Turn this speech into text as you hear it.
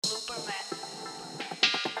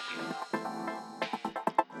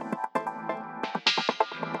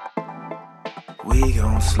We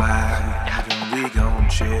gon' slide, we gon'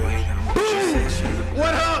 chill.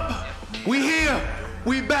 What up? We here.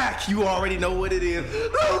 We back. You already know what it is.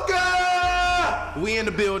 Luka! We in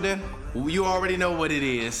the building. You already know what it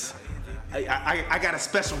is. I got a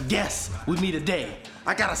special guest with me today.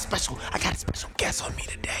 I got a special guest on me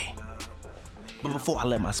today. But before I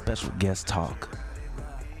let my special guest talk,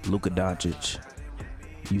 Luka Doncic,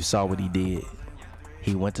 you saw what he did.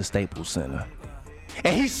 He went to Staples Center.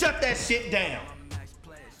 And he shut that shit down.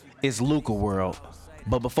 It's Luka World.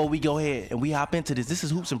 But before we go ahead and we hop into this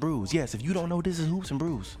is Hoops and Brews. Yes, if you don't know, this is Hoops and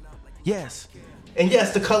Brews. Yes. And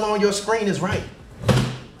yes, the color on your screen is right.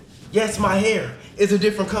 Yes, my hair is a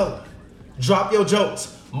different color. Drop your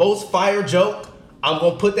jokes. Most fire joke, I'm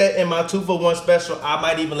going to put that in my 2-for-1 special. I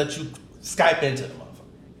might even let you Skype into the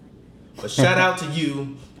motherfucker. But shout out to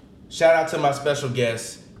you. Shout out to my special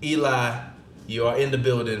guest, Eli. You are in the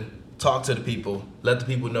building. Talk to the people. Let the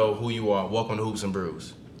people know who you are. Welcome to Hoops and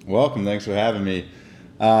Brews. Welcome. Thanks for having me.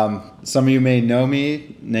 Some of you may know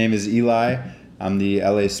me. Name is Eli. I'm the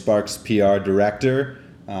LA Sparks PR director.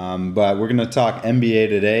 But we're going to talk NBA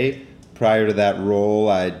today. Prior to that role,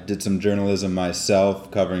 I did some journalism myself,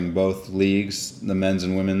 covering both leagues, the men's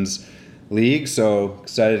and women's league. So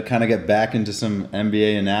excited to kind of get back into some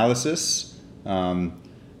NBA analysis. And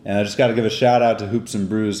I just got to give a shout out to Hoops and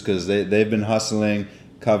Brews because they've been hustling,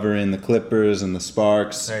 covering the Clippers and the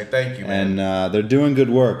Sparks. Hey, thank you, man. And they're doing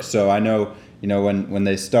good work. So I know, when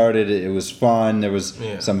they started, it was fun. There was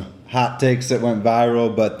some hot takes that went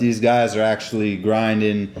viral, but these guys are actually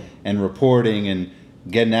grinding and reporting and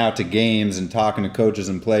getting out to games and talking to coaches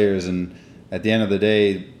and players. And at the end of the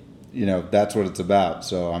day, that's what it's about.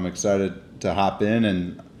 So I'm excited to hop in,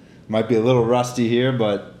 and might be a little rusty here,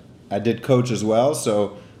 but I did coach as well.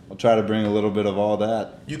 So I'll try to bring a little bit of all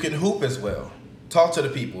that. You can hoop as well. Talk to the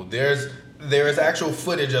people. There is actual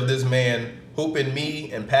footage of this man hooping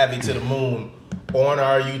me and Pavi to the moon on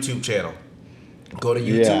our YouTube channel. Go to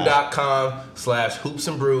youtube.com/hoops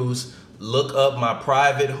and brews. Look up my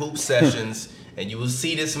private hoop sessions, and you will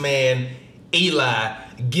see this man, Eli,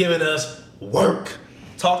 giving us work.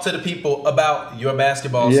 Talk to the people about your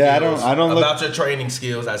basketball skills. I don't about your training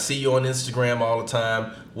skills. I see you on Instagram all the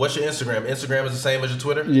time. What's your Instagram? Instagram is the same as your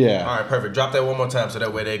Twitter? Yeah. All right, perfect. Drop that one more time so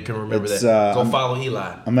that way they can remember that. Go follow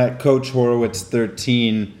Eli. I'm at Coach Horowitz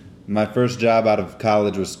 13. My first job out of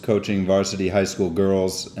college was coaching varsity high school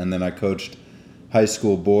girls, and then I coached high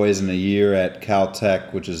school boys in a year at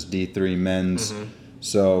Caltech, which is D3 men's. Mm-hmm.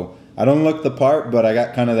 So I don't look the part, but I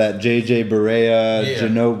got kind of that JJ Barea,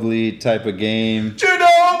 Ginobili type of game.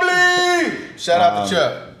 Ginobili! Shout out to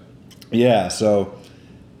Chuck. Yeah, so,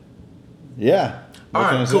 yeah. All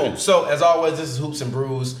right, cool. So, as always, this is Hoops and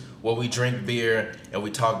Brews, where we drink beer and we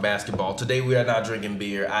talk basketball. Today, we are not drinking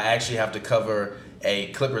beer. I actually have to cover a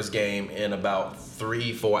Clippers game in about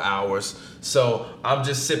 3-4 hours. So, I'm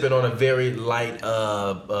just sipping on a very light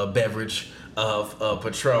beverage of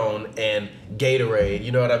Patron and Gatorade.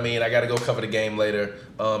 You know what I mean? I got to go cover the game later.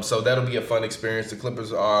 So, that'll be a fun experience. The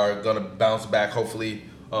Clippers are going to bounce back, hopefully,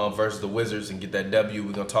 versus the Wizards and get that W.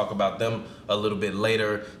 We're going to talk about them a little bit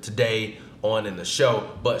later today on in the show.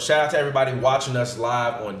 But shout out to everybody watching us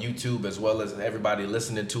live on YouTube, as well as everybody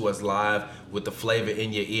listening to us live with the flavor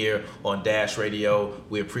in your ear on Dash Radio.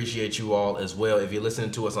 We appreciate you all as well. If you're listening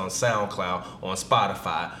to us on SoundCloud, on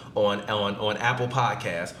Spotify, on Apple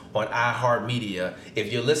Podcasts, on iHeartMedia,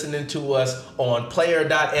 if you're listening to us on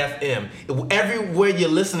Player.fm, everywhere you're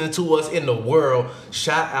listening to us in the world,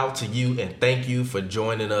 shout out to you and thank you for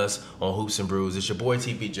joining us on Hoops and Brews. It's your boy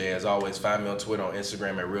TPJ. As always, find me on Twitter, on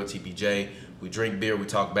Instagram at RealTPJ. We drink beer, we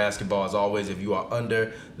talk basketball. As always, if you are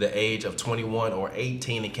under the age of 21 or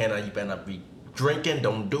 18 and cannot, you better not be drinking.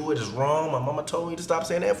 Don't do it. It's wrong. My mama told me to stop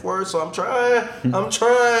saying F words, so I'm trying.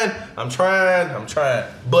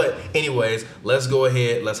 But anyways, let's go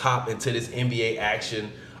ahead. Let's hop into this NBA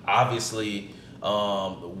action. Obviously,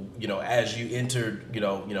 as you entered,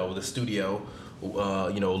 the studio,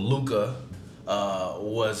 Luka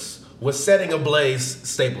was setting ablaze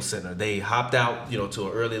Staples Center. They hopped out, to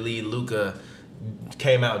an early lead. Luka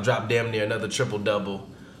came out, dropped damn near another triple-double.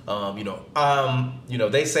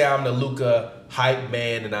 They say I'm the Luka hype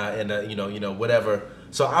man, and whatever.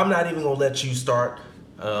 So I'm not even gonna let you start.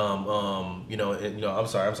 I'm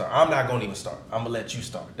sorry. I'm not gonna even start. I'm gonna let you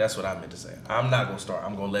start. That's what I meant to say. I'm not gonna start.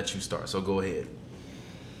 I'm gonna let you start. So go ahead.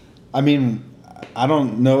 I mean, I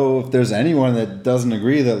don't know if there's anyone that doesn't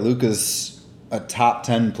agree that Luka's a top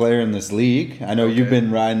 10 player in this league. I know you've been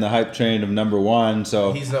riding the hype train of number one,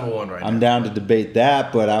 so he's number one right now. I'm down to debate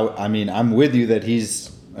that, but I'm with you that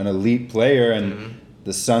he's an elite player, and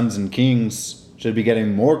the Suns and Kings should be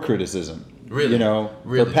getting more criticism. Really? You know,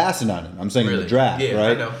 Really? for passing on him. I'm saying in Really? the draft, Yeah,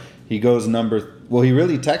 right? I know. He goes well, he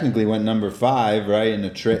really technically went number 5, right,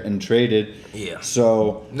 and traded. Yeah.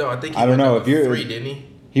 So No, I think he I don't went know number if you're 3, didn't he?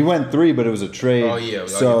 He went 3, but it was a trade. Oh, yeah.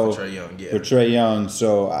 So for Trae Young, yeah. for Trae Young.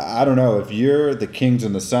 So I don't know, if you're the Kings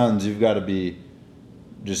and the Suns, you've got to be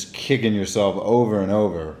just kicking yourself over and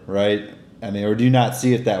over, right? I mean, or do you not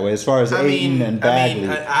see it that way? As far as Ayton and Bagley,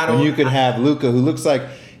 I when don't- you could have Luka, who looks like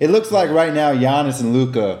right now Giannis and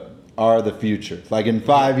Luka are the future. Like in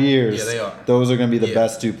 5 years, Yeah, they are. those are going to be the Yeah.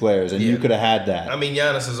 best 2 players, and Yeah. you could have had that. I mean,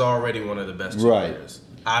 Giannis is already one of the best Right. players.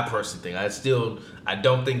 I personally think. I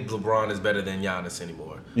don't think LeBron is better than Giannis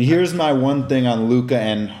anymore. Here's my one thing on Luka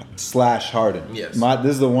and / Harden. Yes.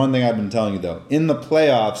 This is the one thing I've been telling you though. In the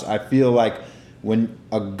playoffs, I feel like when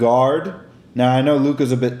a guard. Now I know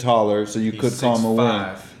Luka's a bit taller, so you could call him a wing.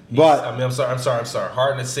 6'5". But I'm sorry.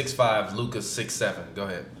 Harden is 6'5". Luka's 6'7". Go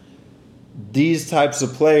ahead. these types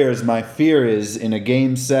of players, my fear is in a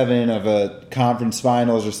game 7 of a conference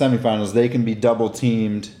finals or semifinals, they can be double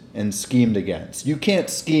teamed and schemed against. You can't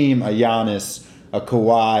scheme a Giannis, a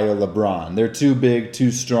Kawhi, or LeBron. They're too big,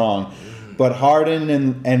 too strong. But Harden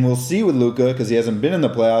and we'll see with Luka because he hasn't been in the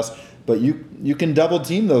playoffs. But you can double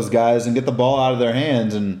team those guys and get the ball out of their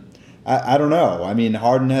hands. And I don't know. I mean,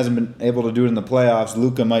 Harden hasn't been able to do it in the playoffs.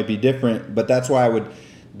 Luka might be different, but that's why I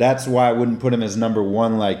wouldn't put him as number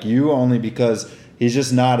 1 like you, only because he's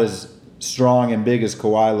just not as strong and big as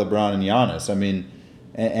Kawhi, LeBron, and Giannis. I mean,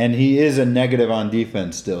 and he is a negative on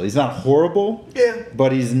defense still. He's not horrible, Yeah.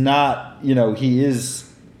 but he's not. He's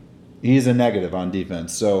a negative on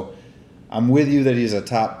defense. So I'm with you that he's a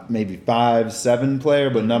top maybe 5, 7 player,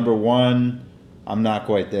 but number 1, I'm not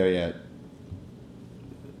quite there yet.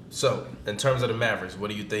 So, in terms of the Mavericks, what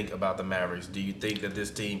do you think about the Mavericks? Do you think that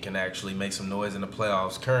this team can actually make some noise in the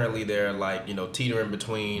playoffs? Currently, they're teetering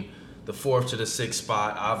between the 4th to the 6th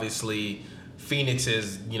spot. Obviously, Phoenix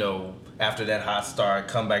is, after that hot start,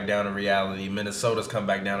 come back down to reality. Minnesota's come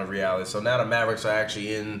back down to reality. So now the Mavericks are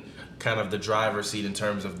actually in kind of the driver's seat in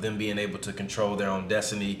terms of them being able to control their own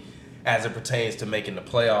destiny as it pertains to making the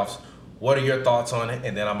playoffs. What are your thoughts on it?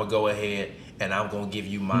 And then I'm going to go ahead and I'm going to give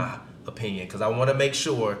you my opinion because I want to make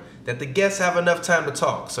sure that the guests have enough time to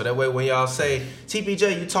talk. So that way when y'all say,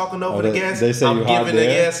 TPJ, you talking over the guests, they say I'm you hog giving the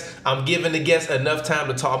there? guests, I'm giving the guests enough time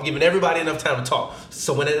to talk. I'm giving everybody enough time to talk.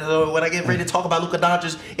 So when I get ready to talk about Luka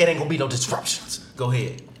Doncic, it ain't gonna be no disruptions. Go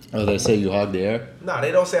ahead. Oh, they say you hog the air? No,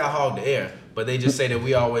 they don't say I hog the air, but they just say that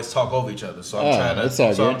we always talk over each other. So that's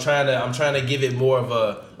all good. I'm trying to give it more of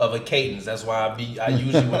a cadence. That's why I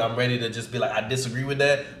usually when I'm ready to just be like I disagree with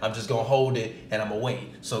that, I'm just gonna hold it and I'm gonna wait.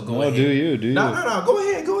 So go ahead. Do you? No, go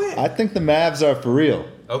ahead. I think the Mavs are for real.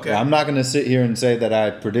 Okay. I'm not going to sit here and say that I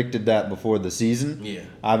predicted that before the season. Yeah.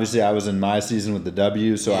 Obviously, I was in my season with the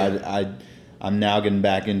W, so Yeah. I'm now getting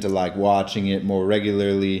back into like watching it more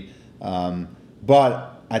regularly.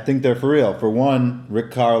 But I think they're for real. For one,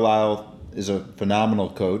 Rick Carlisle is a phenomenal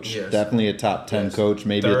coach. Yes. Definitely a top 10 Yes. coach,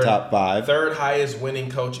 maybe a top 5. Third highest winning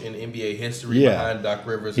coach in NBA history Yeah. behind Doc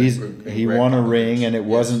Rivers. and He Greg won a Popovich. ring, and it Yes.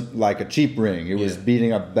 wasn't like a cheap ring. It was Yeah.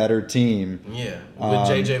 beating a better team. Yeah, with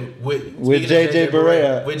JJ with JJ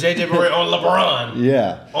Barea. with JJ Barea on LeBron.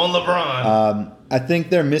 Yeah. On LeBron. I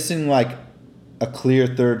think they're missing like a clear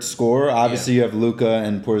third scorer. Obviously, you have Luka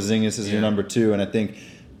and Porzingis as Yeah. your number 2, and I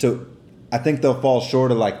think they'll fall short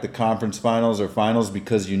of like the conference finals or finals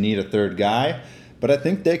because you need a third guy. But I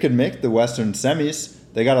think they could make the Western semis.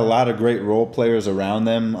 They got a lot of great role players around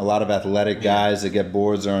them, a lot of athletic guys that get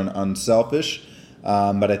boards, are unselfish.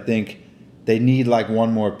 But I think they need like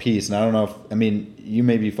one more piece. And I don't know you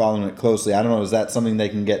may be following it closely. I don't know, is that something they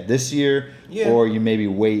can get this year? Yeah. Or you maybe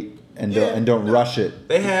wait and don't rush it?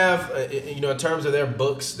 They have, in terms of their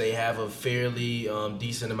books, they have a fairly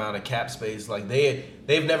decent amount of cap space. Like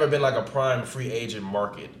they've never been like a prime free agent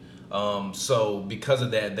market. So because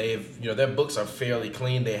of that, their books are fairly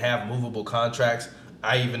clean. They have movable contracts.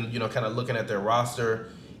 I even, kind of looking at their roster.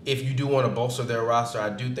 If you do want to bolster their roster, I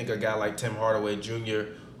do think a guy like Tim Hardaway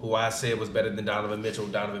Jr., who I said was better than Donovan Mitchell.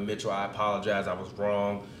 Donovan Mitchell, I apologize, I was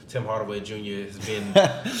wrong. Tim Hardaway Jr. has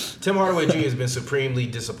been supremely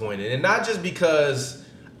disappointed, and not just because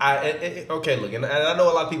and I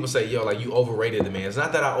know a lot of people say, yo, like you overrated the man. It's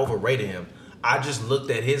not that I overrated him. I just looked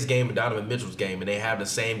at his game and Donovan Mitchell's game, and they have the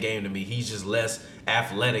same game to me. He's just less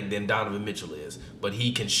athletic than Donovan Mitchell is, but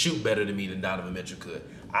he can shoot better than me than Donovan Mitchell could.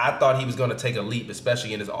 I thought he was going to take a leap,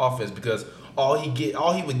 especially in his offense, because all he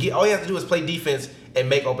has to do is play defense and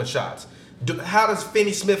make open shots. How does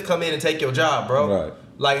Finney Smith come in and take your job, bro? Right.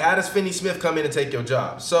 Like, how does Finney Smith come in and take your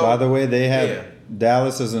job? So, By the way, they have yeah.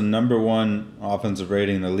 Dallas is the number 1 offensive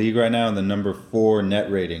rating in the league right now and the number 4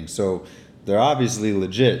 net rating. So they're obviously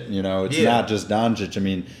legit. You know, it's Yeah. not just Doncic. I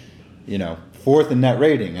mean, you know, 4th in net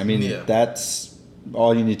rating. I mean, Yeah. that's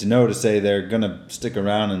all you need to know to say they're gonna stick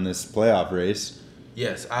around in this playoff race.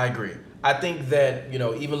 Yes, I agree. I think that,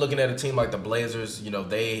 even looking at a team like the Blazers,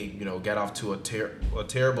 they, got off to a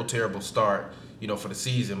terrible start, for the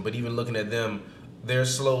season. But even looking at them, they're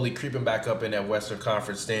slowly creeping back up in that Western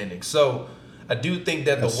Conference standing. So I do think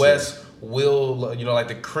that Yes, the West will, like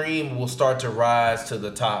the cream will start to rise to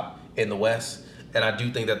the top in the West. And I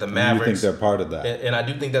do think that the You Mavericks, think they're part of that? and I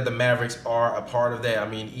do think that the Mavericks are a part of that. I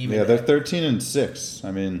mean, even Yeah, they're 13-6.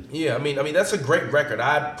 I mean, yeah, I mean that's a great record.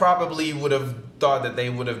 I probably would have thought that they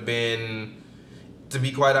would have been, to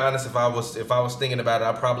be quite honest, if I was thinking about it,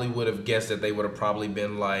 I probably would have guessed that they would have probably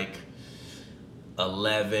been like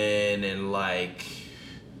 11 and like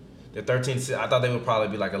the 13. I thought they would probably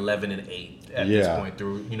be like 11 and 8 at this point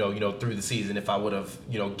through through the season if I would have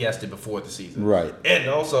guessed it before the season. right. And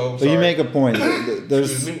also, But you make a point.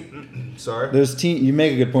 Excuse me. Sorry. You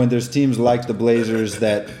make a good point. There's teams like the Blazers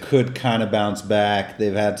that could kind of bounce back.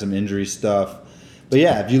 They've had some injury stuff. But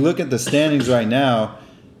yeah, if you look at the standings right now,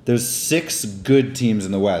 there's 6 good teams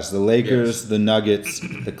in the West. The Lakers, the Nuggets,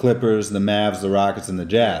 the Clippers, the Mavs, the Rockets, and the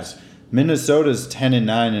Jazz. Minnesota's 10-9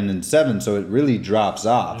 and 7, so it really drops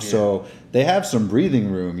off. Yeah. So they have some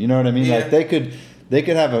breathing room. You know what I mean? Yeah. Like they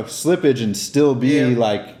could have a slippage and still be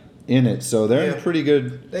like in it. So they're in pretty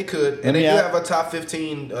good. They could, and they do have a top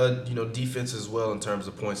 15, defense as well in terms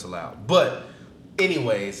of points allowed. But,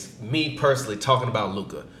 anyways, me personally talking about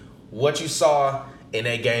Luka, what you saw in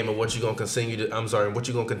that game and what you're gonna continue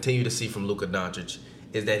to see from Luka Doncic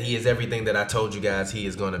is that he is everything that I told you guys he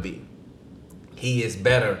is gonna be. He is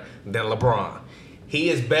better than LeBron. He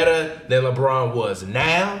is better than LeBron was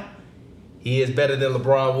now. He is better than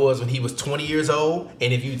LeBron was when he was 20 years old.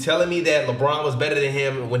 And if you're telling me that LeBron was better than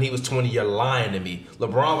him when he was 20, you're lying to me.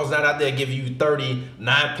 LeBron was not out there giving you 30,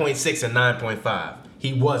 9.6, and 9.5.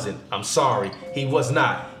 He wasn't. I'm sorry. He was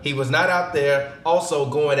not. He was not out there also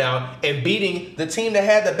going out and beating the team that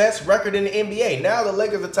had the best record in the NBA. Now the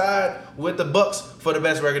Lakers are tied with the Bucks for the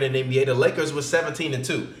best record in the NBA. The Lakers were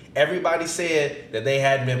 17-2. Everybody said that they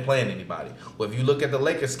hadn't been playing anybody. Well, if you look at the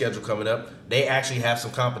Lakers schedule coming up, they actually have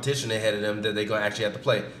some competition ahead of them that they're going to actually have to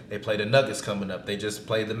play. They play the Nuggets coming up. They just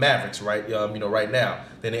played the Mavericks right now.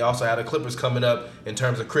 Then they also have the Clippers coming up in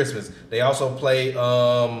terms of Christmas. They also play,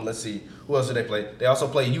 let's see, who else do they play? They also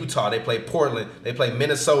play Utah. They play Portland. They play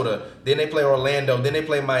Minnesota. Then they play Orlando. Then they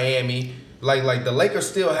play Miami. Like the Lakers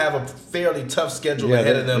still have a fairly tough schedule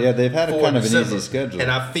ahead of them. Yeah, they've had for kind of December. an easy schedule. And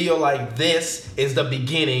I feel like this is the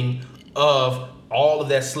beginning of all of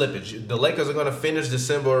that slippage. The Lakers are going to finish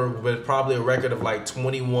December with probably a record of like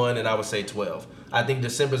 21 and I would say 12. I think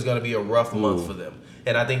December is going to be a rough month for them.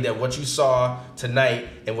 And I think that what you saw tonight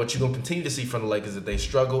and what you're going to continue to see from the Lakers is that they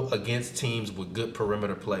struggle against teams with good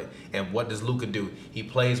perimeter play. And what does Luka do? He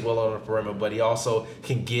plays well on the perimeter, but he also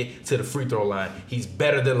can get to the free throw line. He's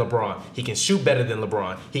better than LeBron. He can shoot better than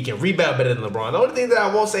LeBron. He can rebound better than LeBron. The only thing that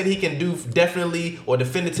I won't say that he can do definitely or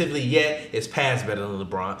definitively yet is pass better than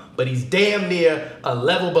LeBron. But he's damn near a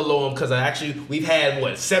level below him because we've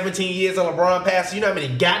had, 17 years of LeBron passes? You know how many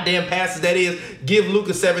goddamn passes that is? Give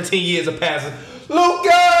Luka 17 years of passes.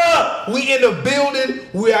 Luka, we in the building.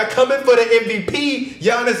 We are coming for the MVP.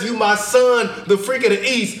 Giannis, you my son, the freak of the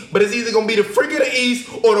East. But it's either going to be the freak of the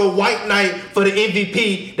East or the white knight for the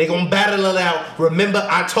MVP. They're going to battle it out. Remember,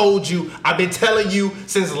 I told you, I've been telling you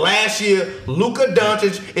since last year, Luka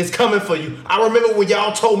Doncic is coming for you. I remember when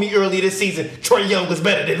y'all told me earlier this season, Trae Young was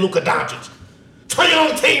better than Luka Doncic. Trae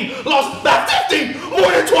Young's team lost by 50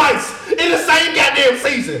 more than twice in the same goddamn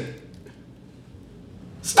season.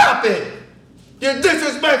 Stop it. You're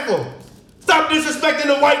disrespectful. Stop disrespecting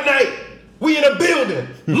the white knight. We in a building.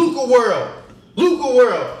 Luka world. Luka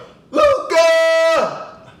world.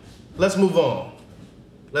 Luka! Let's move on.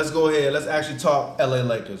 Let's go ahead. Let's actually talk LA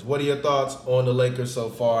Lakers. What are your thoughts on the Lakers so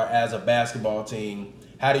far as a basketball team?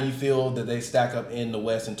 How do you feel that they stack up in the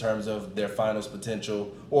West in terms of their finals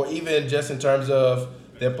potential or even just in terms of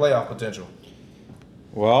their playoff potential?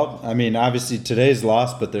 Well, I mean, obviously today's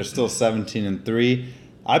lost, but they're still 17-3.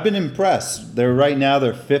 I've been impressed. They're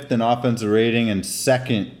 5th in offensive rating and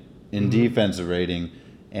 2nd in defensive rating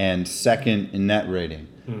and 2nd in net rating.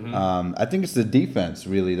 I think it's the defense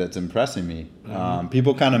really that's impressing me.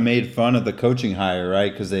 People kind of made fun of the coaching hire,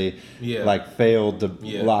 right? Because they failed to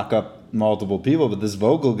lock up multiple people, but this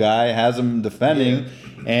Vogel guy has them defending.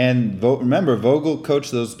 And remember, Vogel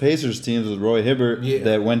coached those Pacers teams with Roy Hibbert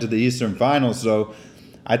that went to the Eastern Finals. So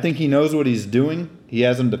I think he knows what he's doing. He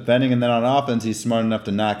has them defending, and then on offense, he's smart enough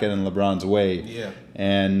to not get in LeBron's way. Yeah.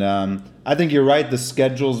 And I think you're right. The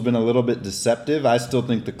schedule's been a little bit deceptive. I still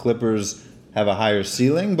think the Clippers have a higher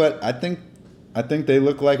ceiling, but I think they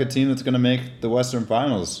look like a team that's going to make the Western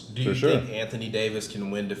Finals Do for you sure. think Anthony Davis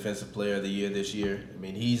can win Defensive Player of the Year this year? I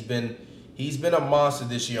mean, he's been a monster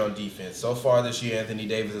this year on defense. So far this year, Anthony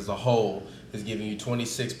Davis as a whole is giving you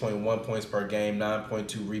 26.1 points per game,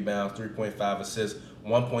 9.2 rebounds, 3.5 assists,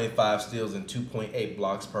 1.5 steals, and 2.8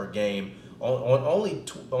 blocks per game. On only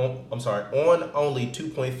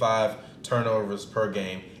 2.5 turnovers per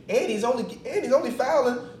game. And he's only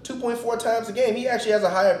fouling 2.4 times a game. He actually has a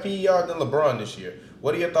higher PER than LeBron this year.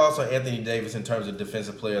 What are your thoughts on Anthony Davis in terms of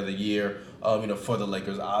Defensive Player of the Year? For the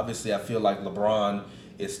Lakers. Obviously, I feel like LeBron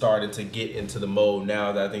is starting to get into the mode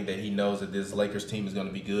now that I think that he knows that this Lakers team is going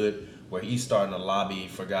to be good, where he's starting to lobby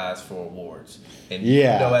for guys for awards. And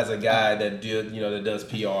as a guy that that does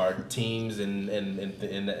PR, teams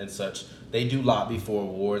and such, they do lobby for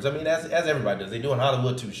awards. I mean, as everybody does. They do in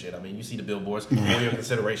Hollywood too. Shit. I mean, you see the billboards for your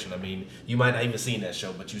consideration. I mean, you might not even seen that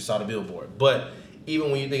show, but you saw the billboard. But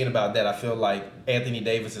even when you're thinking about that, I feel like Anthony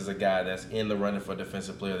Davis is a guy that's in the running for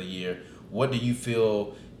Defensive Player of the Year. What do you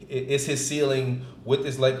feel is his ceiling with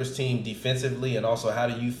this Lakers team defensively, and also how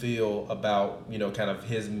do you feel about kind of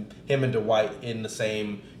him and Dwight in the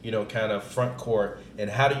same kind of front court, and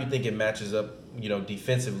how do you think it matches up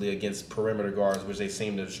defensively against perimeter guards, which they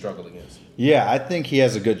seem to struggle against? Yeah, I think he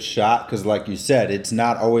has a good shot because, like you said, it's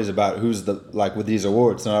not always about who's with these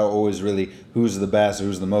awards, it's not always really who's the best or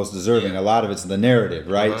who's the most deserving. Yeah. A lot of it's the narrative,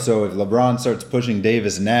 right? Uh-huh. So if LeBron starts pushing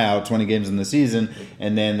Davis now, 20 games in the season,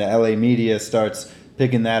 and then the LA media starts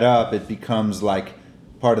picking that up, it becomes like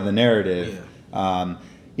part of the narrative. Yeah.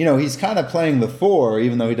 He's kind of playing the four,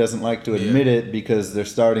 even though he doesn't like to admit it, because they're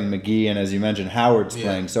starting McGee, and as you mentioned, Howard's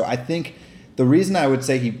playing. So I think the reason I would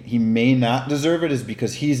say he may not deserve it is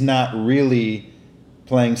because he's not really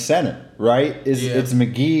playing center, right? It's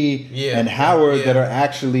McGee and Howard that are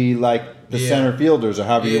actually like the center fielders, or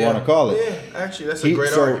however you want to call it. Yeah, actually, that's a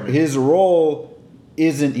great argument. So his role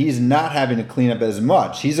he's not having to clean up as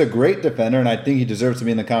much. He's a great defender, and I think he deserves to be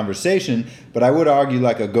in the conversation, but I would argue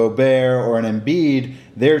like a Gobert or an Embiid,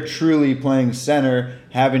 they're truly playing center,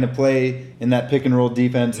 having to play in that pick and roll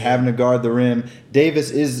defense, having to guard the rim. Davis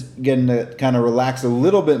is getting to kind of relax a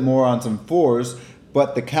little bit more on some fours,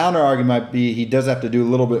 but the counter argument might be he does have to do a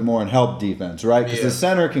little bit more in help defense, right? Because the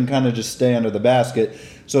center can kind of just stay under the basket.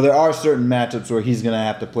 So there are certain matchups where he's going to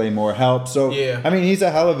have to play more help. So, I mean, he's a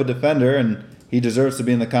hell of a defender, and he deserves to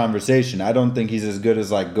be in the conversation. I don't think he's as good as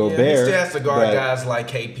like Gobert. Yeah, he still has to guard guys like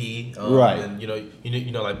KP, right? And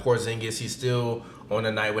like Porzingis, he still on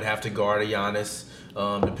a night would have to guard a Giannis.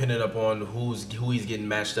 Depending upon who he's getting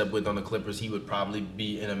matched up with on the Clippers, he would probably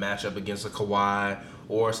be in a matchup against a Kawhi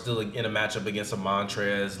or still in a matchup against a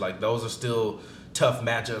Montrez. Like those are still tough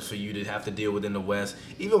matchups for you to have to deal with in the West.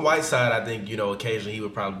 Even Whiteside, I think, occasionally he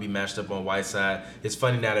would probably be matched up on Whiteside. It's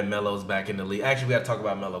funny now that Melo's back in the league. Actually, we got to talk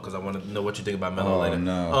about Melo because I want to know what you think about Melo later.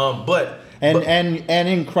 No. But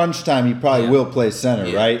in crunch time, he probably will play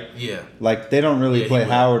center, right? Yeah. Like they don't really play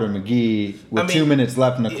Howard or McGee with 2 minutes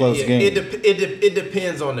left in a close game. It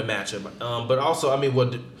depends on the matchup. But also,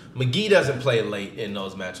 McGee doesn't play late in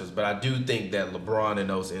those matchups, but I do think that LeBron in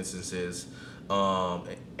those instances,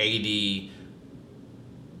 AD,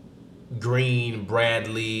 Green,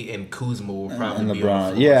 Bradley, and Kuzma will probably be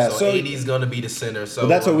on the floor. So AD's going to be the center. So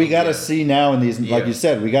that's what we got to see now in these, like you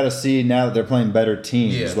said, we got to see now that they're playing better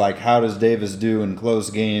teams. Yeah. Like how does Davis do in close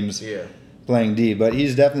games playing D? But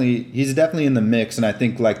he's definitely in the mix, and I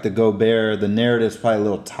think like the Gobert, the narrative's probably a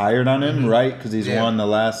little tired on him, right? Because he's won the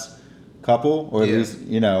last couple, or at least,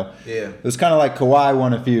 it was kind of like Kawhi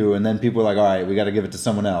won a few, and then people were like, all right, we got to give it to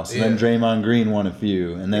someone else. And then Draymond Green won a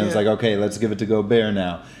few, and then it was like, okay, let's give it to Gobert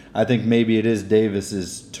now. I think maybe it is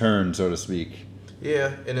Davis's turn, so to speak.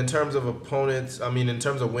 Yeah, and in terms of opponents, in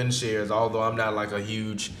terms of win shares, although I'm not like a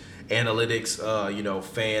huge analytics,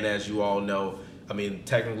 fan, as you all know,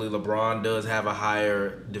 technically LeBron does have a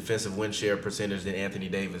higher defensive win share percentage than Anthony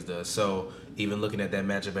Davis does. So even looking at that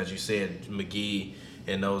matchup, as you said, McGee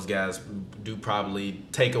and those guys do probably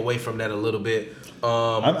take away from that a little bit.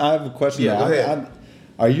 I have a question. Yeah, go ahead.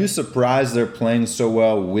 Are you surprised they're playing so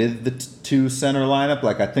well with the two center lineup?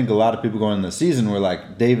 Like, I think a lot of people going into the season were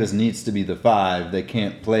like, Davis needs to be the 5. They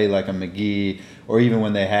can't play like a McGee, or even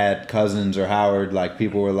when they had Cousins or Howard, like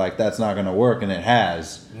people were like, that's not going to work, and it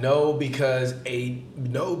has. No, because you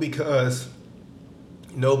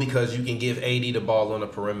can give AD the ball on the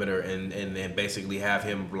perimeter and basically have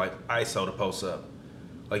him like ISO to post up.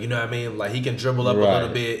 Like, you know what I mean? Like he can dribble up a little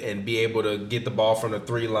bit and be able to get the ball from the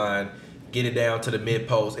 3 line, get it down to the mid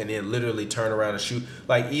post, and then literally turn around and shoot.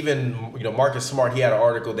 Like even Marcus Smart, he had an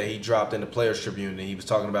article that he dropped in the Players Tribune, and he was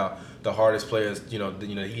talking about the hardest players,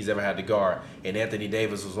 he's ever had to guard. And Anthony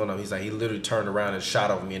Davis was one of them. He's like, he literally turned around and shot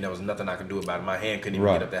over me, and there was nothing I could do about it. My hand couldn't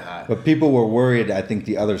even get up that high. But people were worried, I think,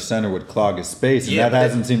 the other center would clog his space, and that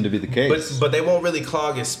hasn't seemed to be the case. But they won't really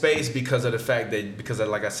clog his space because of the fact that,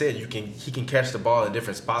 like I said, he can catch the ball in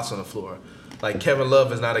different spots on the floor. Like, Kevin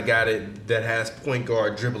Love is not a guy that has point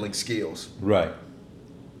guard dribbling skills. Right.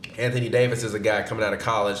 Anthony Davis is a guy coming out of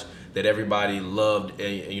college that everybody loved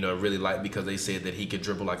and really liked because they said that he could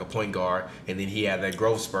dribble like a point guard, and then he had that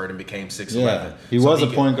growth spurt and became 6'11". Yeah, he was a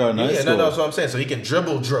point guard in high school. That's what I'm saying. So he can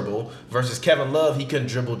dribble versus Kevin Love, he couldn't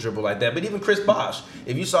dribble like that. But even Chris Bosh,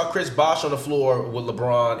 if you saw Chris Bosh on the floor with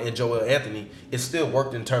LeBron and Joel Anthony, it still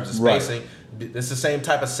worked in terms of spacing. Right. It's the same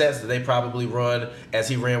type of sets that they probably run as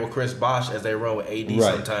he ran with Chris Bosh as they run with AD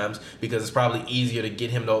sometimes, because it's probably easier to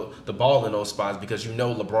get him the ball in those spots because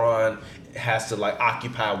LeBron has to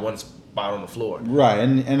occupy one spot on the floor. Right,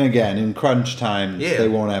 and again, in crunch time, they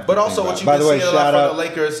won't have to. But also what you've been seeing a lot from the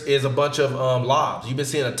Lakers is a bunch of lobs. You've been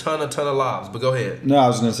seeing a ton of lobs, but go ahead. No, I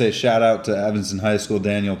was going to say shout out to Evanston High School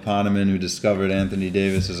Daniel Poneman, who discovered Anthony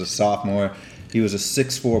Davis as a sophomore. He was a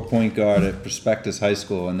 6'4" point guard at Prospectus High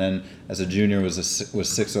School, and then as a junior was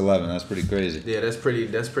 6'11". That's pretty crazy. Yeah, that's pretty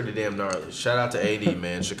damn gnarly. Shout out to AD,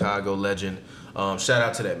 man, Chicago legend. Shout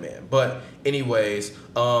out to that man. But anyways,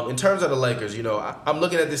 in terms of the Lakers, I'm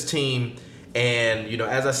looking at this team, and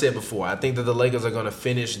as I said before, I think that the Lakers are going to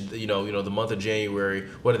finish, the month of January.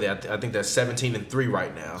 What are they? I think they're 17-3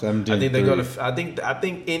 right now. 17-3. I think they're going to. I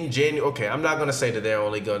think in January. Okay, I'm not going to say that they're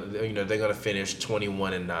only going. They're going to finish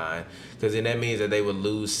 21-9, because then that means that they would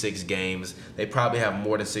lose 6 games. They probably have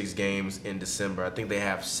more than 6 games in December. I think they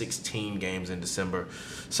have 16 games in December.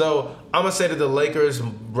 So I'm gonna say that the Lakers'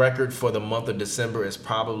 record for the month of December is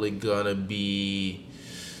probably gonna be.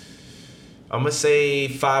 I'm gonna say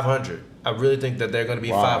 500. I really think that they're going to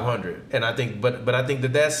be 500, and I think, but I think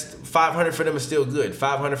that that's 500 for them is still good.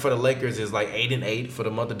 500 for the Lakers is like 8-8 for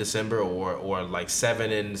the month of December, or like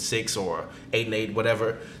 7-6 or 8-8,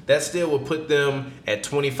 whatever. That still would put them at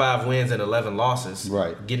 25 wins and 11 losses.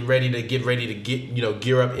 Right. Getting ready to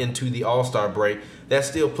gear up into the All-Star break. That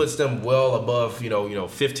still puts them well above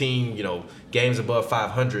 15 games above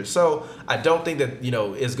 500. So I don't think that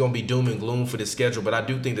it's going to be doom and gloom for this schedule, but I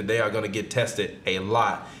do think that they are going to get tested a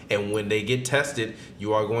lot. And when they get tested,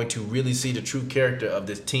 you are going to really see the true character of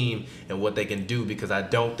this team and what they can do, because I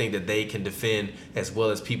don't think that they can defend as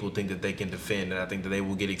well as people think that they can defend. And I think that they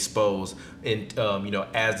will get exposed in,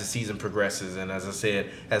 as the season progresses. And as I said,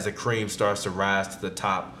 as the cream starts to rise to the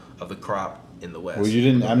top of the crop in the West. Well, you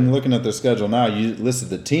didn't. I'm looking at their schedule now. You listed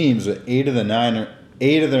the teams with 8 of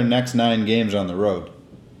their next 9 games on the road.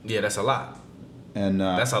 Yeah, that's a lot. And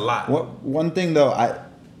that's a lot. One thing though,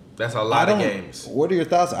 that's a lot of games. What are your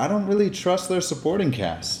thoughts? I don't really trust their supporting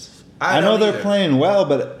cast. I know they're playing well,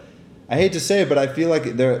 but I hate to say it, but I feel like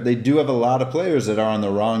they do have a lot of players that are on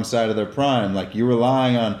the wrong side of their prime. Like, you're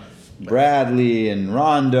relying on Bradley and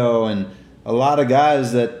Rondo and a lot of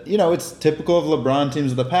guys that, it's typical of LeBron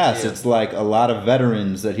teams of the past. Yeah. It's like a lot of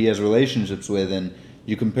veterans that he has relationships with, and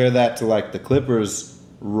you compare that to like the Clippers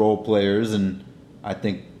role players, and I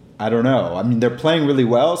don't know. I mean, they're playing really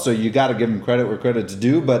well, so you got to give them credit where credit's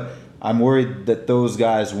due, but I'm worried that those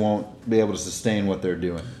guys won't be able to sustain what they're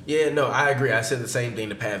doing. Yeah, no, I agree. I said the same thing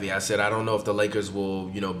to Pavi. I said I don't know if the Lakers will,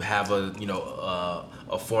 have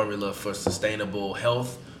a formula for sustainable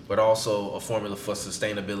health, but also a formula for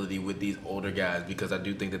sustainability with these older guys, because I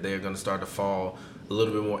do think that they're going to start to fall a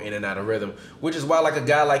little bit more in and out of rhythm, which is why like a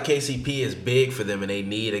guy like KCP is big for them, and they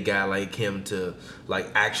need a guy like him to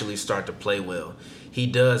actually start to play well. He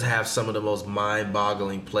does have some of the most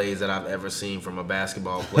mind-boggling plays that I've ever seen from a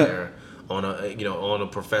basketball player on a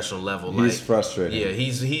professional level. He's frustrating. Yeah,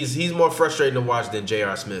 he's more frustrating to watch than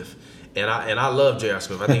J.R. Smith. And I love J.R.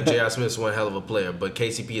 Smith. I think J.R. Smith's one hell of a player, but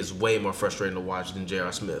KCP is way more frustrating to watch than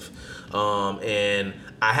J.R. Smith. And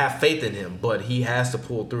I have faith in him, but he has to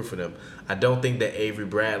pull through for them. I don't think that Avery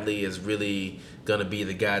Bradley is really going to be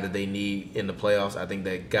the guy that they need in the playoffs. I think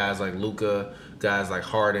that guys like Luka, guys like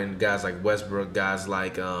Harden, guys like Westbrook, guys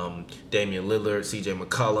like Damian Lillard, C.J.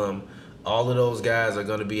 McCollum, all of those guys are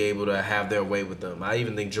going to be able to have their way with them. I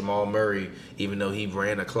even think Jamal Murray, even though he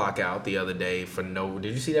ran a clock out the other day for no...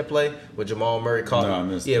 Did you see that play where Jamal Murray caught? No, I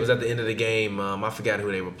missed it. Yeah, it was at the end of the game. I forgot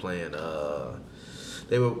who they were playing.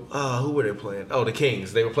 Who were they playing? Oh, the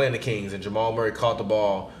Kings. They were playing the Kings, and Jamal Murray caught the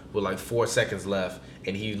ball with like 4 seconds left,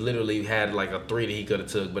 and he literally had like a 3 that he could have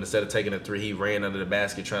took, but instead of taking a 3, he ran under the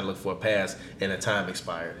basket trying to look for a pass, and the time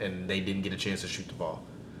expired, and they didn't get a chance to shoot the ball.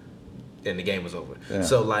 and the game was over. Yeah.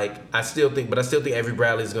 So like I still think Avery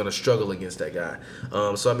Bradley is going to struggle against that guy.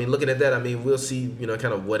 So I mean, looking at that, I mean, we'll see, kind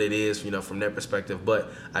of what it is, from that perspective.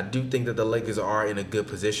 But I do think that the Lakers are in a good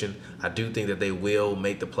position. I do think that they will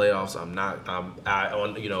make the playoffs.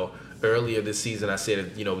 Earlier this season, I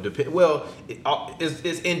said, it's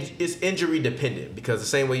injury dependent, because the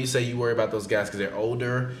same way you say you worry about those guys because they're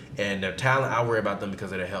older and their talent, I worry about them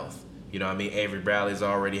because of their health. Avery Bradley's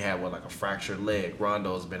already had like a fractured leg.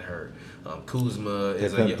 Rondo's been hurt. Kuzma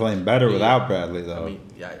is been playing better without Bradley, though. I mean,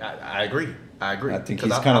 I agree. I think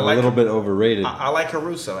he's kind of a little bit overrated. I like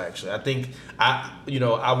Caruso, actually. I think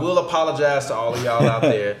I will apologize to all of y'all out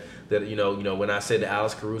there that when I said that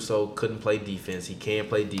Alex Caruso couldn't play defense. He can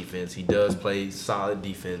play defense. He does play solid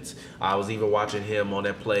defense. I was even watching him on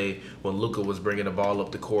that play when Luka was bringing the ball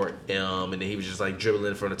up the court, and then he was just like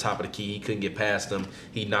dribbling from the top of the key. He couldn't get past him.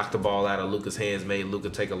 He knocked the ball out of Luka's hands, made Luka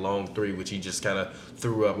take a long three, which he just kind of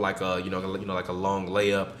threw up like a like a long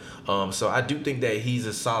layup. So I do think that he's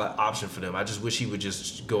a solid option for them. I just wish he would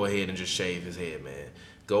just go ahead and just shave his head, man.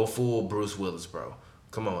 Go full Bruce Willis, bro.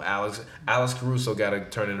 Come on, Alex Caruso got to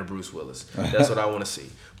turn into Bruce Willis. That's what I want to see.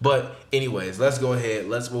 But anyways, let's go ahead.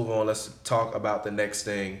 Let's move on. Let's talk about the next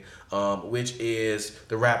thing, which is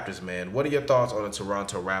the Raptors, man. What are your thoughts on the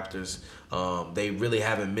Toronto Raptors? They really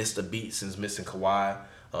haven't missed a beat since missing Kawhi.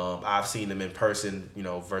 I've seen them in person,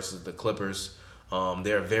 versus the Clippers.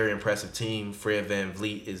 They're a very impressive team. Fred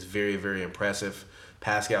VanVleet is very, very impressive.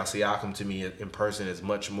 Pascal Siakam, to me, in person is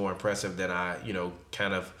much more impressive than I,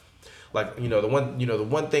 kind of like, the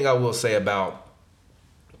one thing I will say about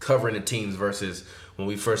covering the teams versus when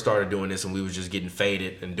we first started doing this and we was just getting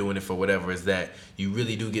faded and doing it for whatever is that you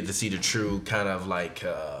really do get to see the true kind of like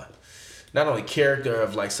not only character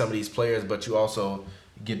of like some of these players, but you also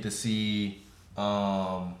get to see you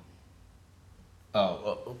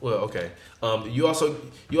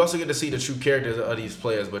also get to see the true characters of these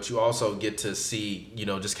players, but you also get to see,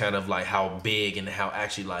 just kind of like how big and how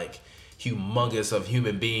actually like humongous of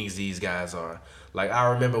human beings these guys are. Like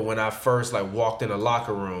I remember when I first like walked in a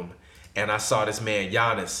locker room and I saw this man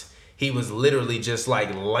Giannis. He was literally just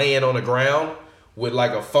like laying on the ground with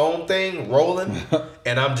like a foam thing rolling,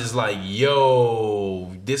 and I'm just like,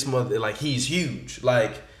 yo, this mother, like he's huge,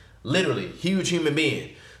 like literally huge human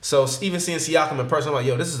being. So even seeing Siakam in person, I'm like,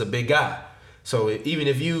 yo, this is a big guy. So even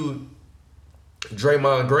if you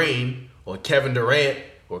Draymond Green or Kevin Durant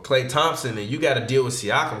or Klay Thompson, and you got to deal with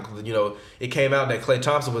Siakam. It came out that Klay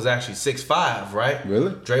Thompson was actually 6'5", right?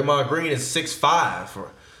 Really? Draymond Green is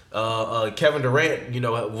 6'5". Kevin Durant,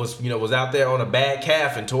 was out there on a bad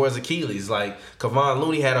calf and tore his Achilles. Like Kevon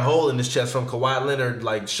Looney had a hole in his chest from Kawhi Leonard,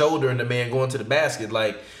 like shouldering the man going to the basket.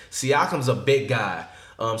 Like Siakam's a big guy.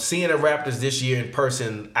 Seeing the Raptors this year in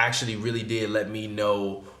person actually really did let me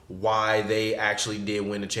know why they actually did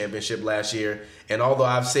win the championship last year. And although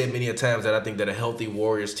I've said many a times that I think that a healthy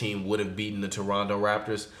Warriors team would have beaten the Toronto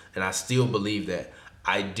Raptors, and I still believe that,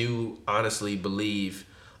 I do honestly believe,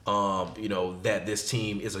 that this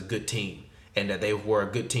team is a good team and that they were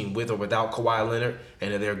a good team with or without Kawhi Leonard,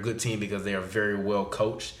 and that they're a good team because they are very well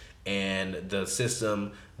coached, and the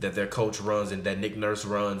system that their coach runs and that Nick Nurse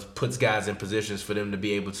runs puts guys in positions for them to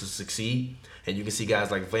be able to succeed. And you can see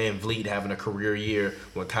guys like VanVleet having a career year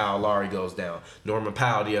when Kyle Lowry goes down. Norman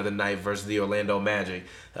Powell the other night versus the Orlando Magic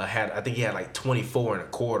I think he had like 24 and a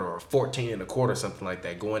quarter or 14 and a quarter, something like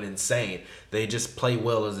that, going insane. They just play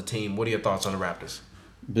well as a team. What are your thoughts on the Raptors?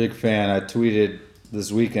 Big fan. I tweeted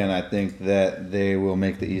this weekend, I think that they will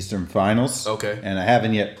make the Eastern Finals. Okay. And I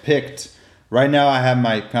haven't yet picked. Right now I have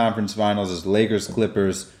my conference finals as Lakers,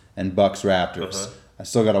 Clippers, and Bucks, Raptors. Uh-huh. I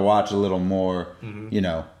still got to watch a little more.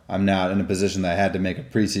 Mm-hmm. I'm not in a position that I had to make a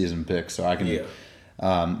preseason pick, so I can. Yeah.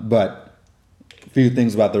 But a few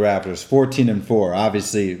things about the Raptors: 14-4.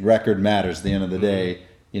 Obviously, record matters. At the end of the day,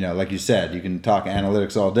 like you said, you can talk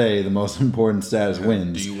analytics all day. The most important stat is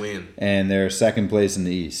wins. Do you win? And they're second place in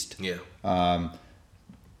the East. Yeah.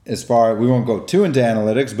 As far, we won't go too into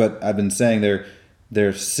analytics, but I've been saying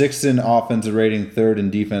they're sixth in offensive rating, third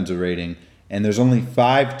in defensive rating, and there's only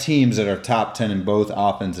 5 teams that are top 10 in both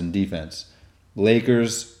offense and defense: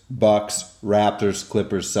 Lakers, Bucks, Raptors,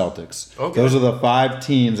 Clippers, Celtics. Okay. Those are the 5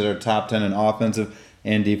 teams that are top 10 in offensive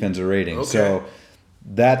and defensive rating. Okay. So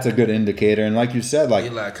that's a good indicator. And like you said, like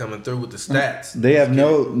Eli coming through with the stats. They have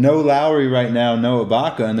no Lowry right now, no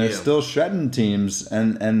Ibaka, and they're still shredding teams.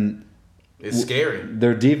 And it's scary.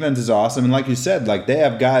 Their defense is awesome. And like you said, like they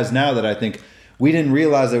have guys now that I think we didn't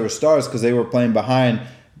realize they were stars because they were playing behind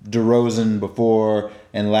DeRozan before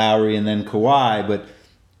and Lowry and then Kawhi. But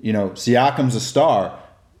Siakam's a star.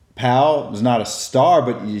 Powell is not a star,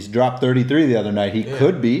 but he's dropped 33 the other night. He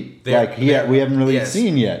could be. We haven't really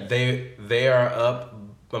seen yet. They are up.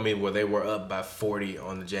 I mean, they were up by 40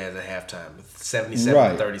 on the Jazz at halftime,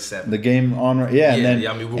 77-37. The game on, and then,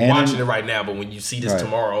 I mean, we're watching it right now, but when you see this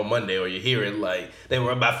tomorrow on Monday or you hear it, like, they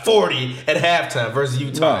were up by 40 at halftime versus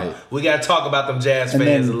Utah. Right. We got to talk about them Jazz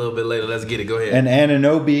fans a little bit later. Let's get it. Go ahead. And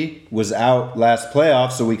Anunoby was out last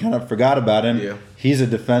playoff, so we kind of forgot about him. Yeah. He's a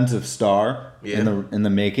defensive star in the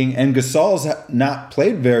making. And Gasol's not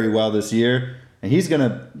played very well this year, and he's going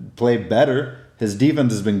to play better. His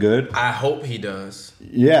defense has been good. I hope he does.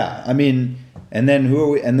 Yeah, I mean, and then who are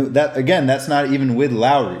we? And that again, that's not even with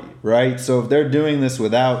Lowry, right? So if they're doing this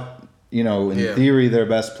without, in theory, their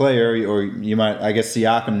best player, or you might, I guess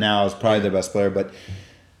Siakam now is probably their best player, but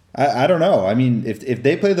I don't know. I mean, if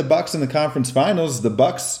they play the Bucks in the conference finals, the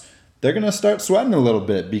Bucks, they're gonna start sweating a little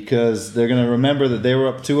bit because they're gonna remember that they were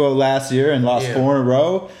up 2-0 last year and lost 4 in a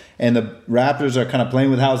row, and the Raptors are kind of playing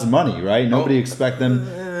with house money, right? Nobody expect them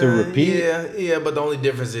to repeat. Yeah, but the only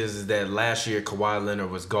difference is that last year Kawhi Leonard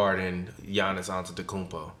was guarding Giannis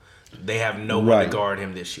Antetokounmpo. They have no one to guard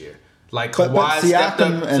him this year. Like Kawhi but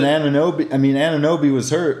Siakam and Anunoby. I mean, Anunoby was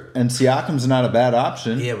hurt, and Siakam's not a bad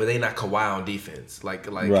option. Yeah, but they not Kawhi on defense. Like,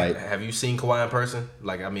 have you seen Kawhi in person?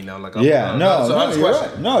 Like, I mean, I'm like, you're right.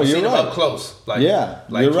 No, you're seen right. him up close. Like,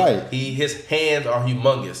 you're right. His hands are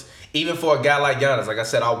humongous. Even for a guy like Giannis, like I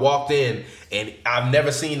said, I walked in and I've never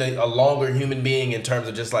seen a longer human being in terms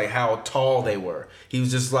of just like how tall they were. He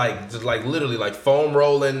was just like literally like foam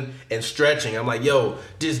rolling and stretching. I'm like, yo,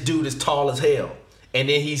 this dude is tall as hell. And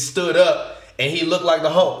then he stood up and he looked like the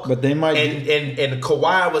Hulk. But they might and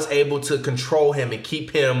Kawhi was able to control him and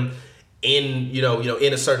keep him in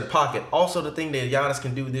in a certain pocket. Also, the thing that Giannis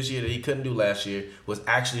can do this year that he couldn't do last year was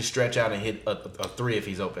actually stretch out and hit a three if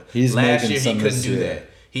he's open. Last year he couldn't do that.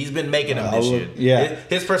 He's been making them this year. Yeah.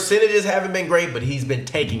 His percentages haven't been great, but he's been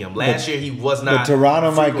taking them. Last year he was not. But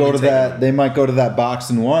Toronto might go to that. They might go to that box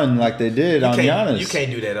and one like they did on Giannis. You can't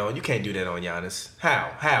do that on Giannis.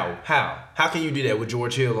 How can you do that with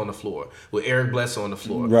George Hill on the floor, with Eric Bledsoe on the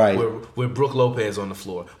floor, right? With Brook Lopez on the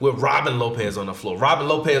floor, with Robin Lopez on the floor. Robin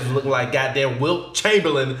Lopez was looking like goddamn Wilt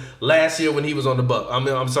Chamberlain last year when he was on the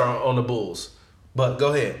on the Bulls. But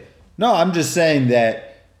go ahead. No, I'm just saying that.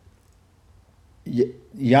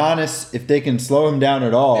 Giannis, if they can slow him down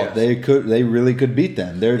at all, they really could beat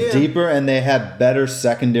them. They're deeper and they have better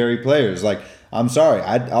secondary players. Like, I'm sorry,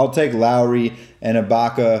 I'll take Lowry and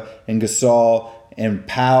Ibaka and Gasol and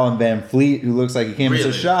Powell and Van Fleet, who looks like he can't miss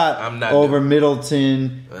a shot, over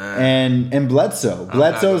Middleton and Bledsoe.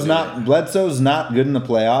 Bledsoe's not good in the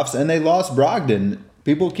playoffs, and they lost Brogdon.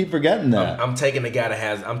 People keep forgetting that. I'm taking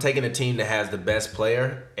I'm taking a team that has the best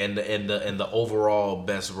player and the overall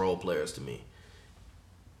best role players to me.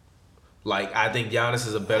 Like, I think Giannis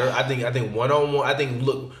is a better. I think one-on-one. I think,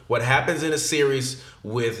 look, what happens in a series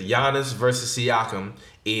with Giannis versus Siakam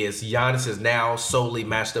is Giannis is now solely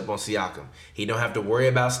matched up on Siakam. He don't have to worry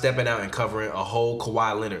about stepping out and covering a whole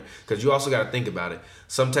Kawhi Leonard. Because you also got to think about it.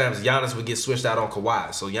 Sometimes Giannis would get switched out on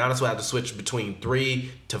Kawhi. So Giannis would have to switch between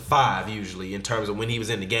 3 to 5 usually in terms of when he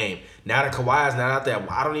was in the game. Now that Kawhi is not out there,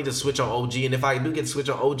 I don't need to switch on OG. And if I do get to switch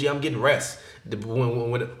on OG, I'm getting rest.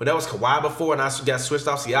 When that was Kawhi before and I got switched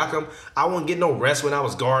off Siakam, I wouldn't get no rest when I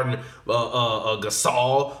was guarding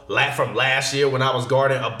Gasol from last year, when I was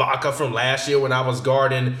guarding Ibaka from last year, when I was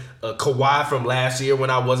guarding Kawhi from last year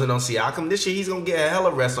when I wasn't on Siakam. This year he's going to get a hell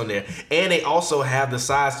of rest on there. And they also have the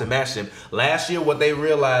size to match him. Last year what they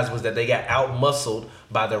realized was that they got out-muscled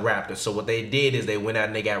by the Raptors. So what they did is they went out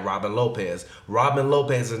and they got Robin Lopez. Robin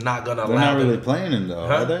Lopez is not going to allow them. They're not really playing him though,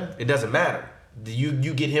 are they? It doesn't matter. You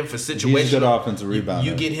get him for situational. He's a good offensive rebounder.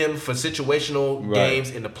 You get him for situational games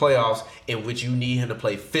in the playoffs in which you need him to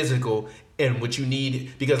play physical, in which you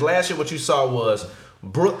need, because last year what you saw was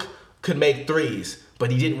Brook could make threes,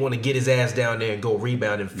 but he didn't want to get his ass down there and go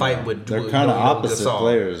rebound and fight with. They're kind of opposite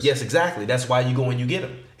players. Yes, exactly. That's why you go when you get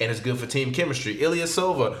him, and it's good for team chemistry. Ilya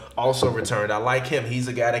Silva also returned. I like him. He's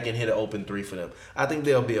a guy that can hit an open three for them. I think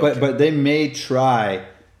they'll be okay. But they may try.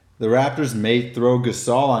 The Raptors may throw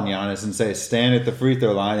Gasol on Giannis and say, stand at the free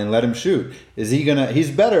throw line and let him shoot. Is he going to...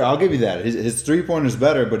 He's better. I'll give you that. His three-pointer's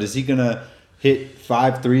better, but is he going to hit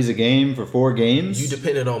 5 threes a game for 4 games? You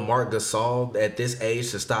depended on Marc Gasol at this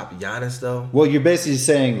age to stop Giannis, though? Well, you're basically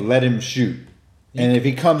saying let him shoot. And if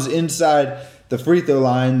he comes inside the free throw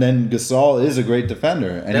line, then Gasol is a great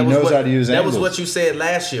defender. And he knows how to use angles. That was what you said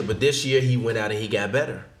last year, but this year he went out and he got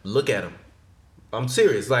better. Look at him. I'm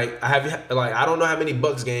serious. I don't know how many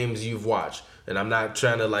Bucks games you've watched, and I'm not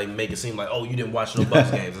trying to make it seem like, oh, you didn't watch no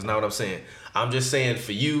Bucks games. That's not what I'm saying. I'm just saying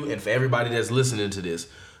for you and for everybody that's listening to this,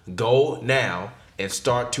 go now and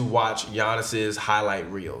start to watch Giannis's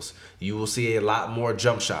highlight reels. You will see a lot more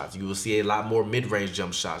jump shots. You will see a lot more mid-range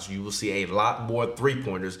jump shots. You will see a lot more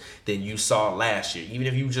three-pointers than you saw last year. Even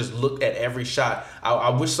if you just look at every shot, I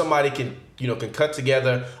wish somebody can cut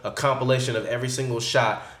together a compilation of every single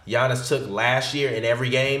shot Giannis took last year in every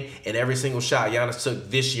game and every single shot Giannis took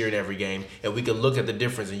this year in every game, and we can look at the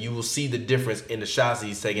difference, and you will see the difference in the shots that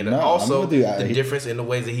he's taking, and also the difference in the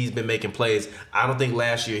ways that he's been making plays. I don't think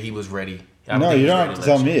last year he was ready. No, you don't have to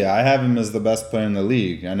tell me. I have him as the best player in the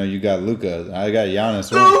league. I know you got Luka. I got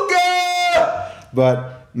Giannis. Luka!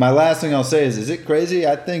 But my last thing I'll say is it crazy?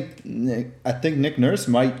 I think Nick Nurse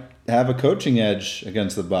might have a coaching edge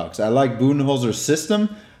against the Bucks. I like Budenholzer's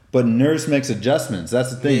system, but Nurse makes adjustments. That's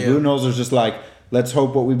the thing. Yeah. Budenholzer's just like, let's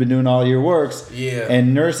hope what we've been doing all year works. Yeah.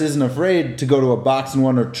 And Nurse isn't afraid to go to a box and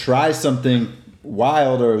one or try something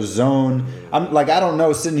wild or zone. I'm like, I don't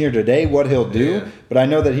know sitting here today what he'll do, but I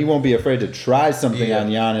know that he won't be afraid to try something on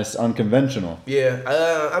Giannis unconventional.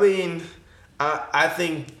 Yeah. I mean, I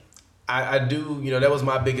think I do. That was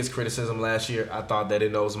my biggest criticism last year. I thought that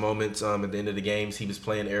in those moments, at the end of the games, he was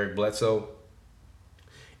playing Eric Bledsoe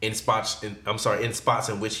in spots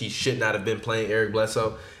in which he should not have been playing Eric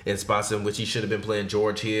Bledsoe, in spots in which he should have been playing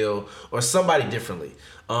George Hill or somebody differently.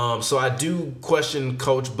 So I do question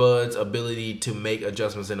Coach Bud's ability to make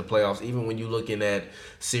adjustments in the playoffs, even when you're looking at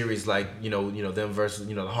series like them versus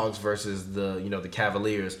the Hawks versus the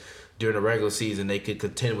Cavaliers. During the regular season, they could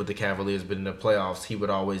contend with the Cavaliers, but in the playoffs, he would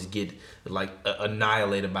always get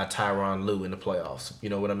annihilated by Tyronn Lue in the playoffs. You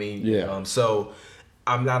know what I mean? Yeah. So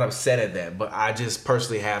I'm not upset at that, but I just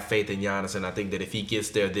personally have faith in Giannis, and I think that if he gets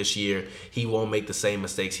there this year, he won't make the same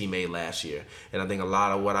mistakes he made last year. And I think a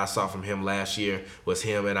lot of what I saw from him last year was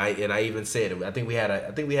him, and I even said it. I think we had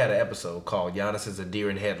an episode called "Giannis is a deer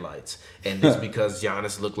in headlights," and it's because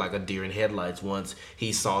Giannis looked like a deer in headlights once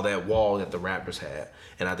he saw that wall that the Raptors had.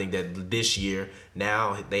 And I think that this year,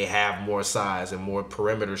 now they have more size and more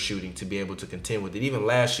perimeter shooting to be able to contend with it. Even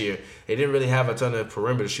last year, they didn't really have a ton of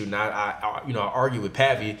perimeter shooting. I argued with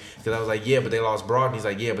Pappy because I was like, yeah, but they lost Brogdon. He's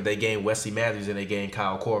like, yeah, but they gained Wesley Matthews and they gained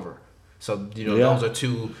Kyle Korver. So those are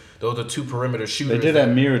two perimeter shooters. They did have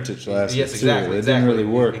Mirotic last year. Yes, exactly. It didn't really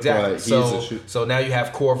work. Exactly. But so now you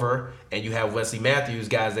have Korver and you have Wesley Matthews,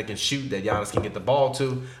 guys that can shoot, that Giannis can get the ball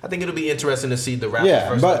to. I think it'll be interesting to see the Raptors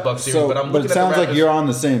versus the Bucks series. But it sounds like you're on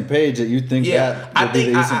the same page that you think that would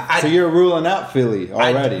be the easy. So you're ruling out Philly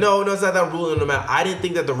already. No, it's not that I'm ruling them out. I didn't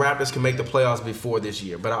think that the Raptors could make the playoffs before this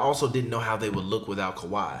year, but I also didn't know how they would look without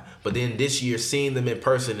Kawhi. But then this year, seeing them in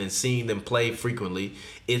person and seeing them play frequently,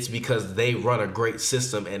 it's because they run a great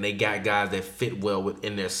system and they got guys that fit well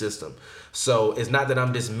within their system. So it's not that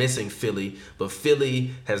I'm dismissing Philly, but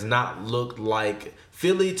Philly has not looked like...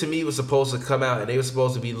 Philly, to me, was supposed to come out and they were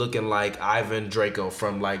supposed to be looking like Ivan Draco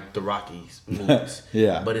from like the Rockies movies.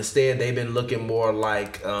 Yeah. But instead, they've been looking more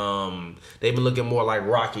like Rocky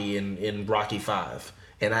in Rocky 5.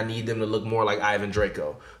 And I need them to look more like Ivan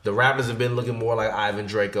Draco. The Raptors have been looking more like Ivan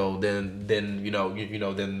Draco than the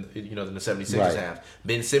 76ers have.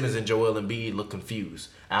 Ben Simmons and Joel Embiid look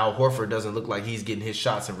confused. Al Horford doesn't look like he's getting his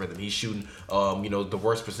shots in rhythm. He's shooting, the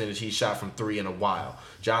worst percentage he's shot from three in a while.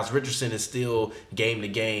 Josh Richardson is still game to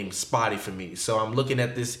game spotty for me. So I'm looking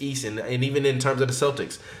at this East, and even in terms of the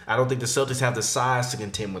Celtics, I don't think the Celtics have the size to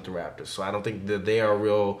contend with the Raptors. So I don't think that they are a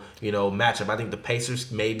real, matchup. I think the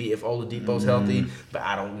Pacers maybe if Oladipo's healthy, but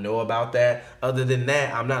I don't know about that. Other than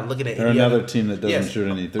that, I'm not looking at another team that doesn't shoot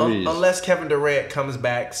any threes. Unless Kevin Durant comes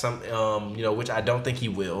back, which I don't think he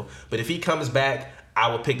will. But if he comes back, I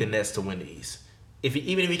would pick the Nets to win the East.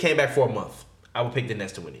 Even if he came back for a month, I would pick the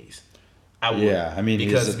Nets to win the East. I would. Yeah, I mean,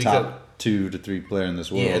 he's the top 2 to 3 player in this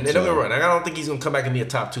world. Yeah, and don't get me wrong. I don't think he's going to come back and be a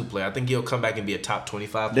top 2 player. I think he'll come back and be a top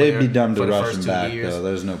 25 player. They'd be dumb to for the rush first him 2 back, years. though.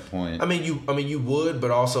 There's no point. I mean, you would, but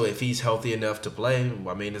also if he's healthy enough to play,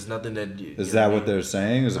 there's nothing that... Is that what they're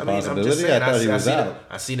saying? Is a possibility? I'm just saying, I thought he was out.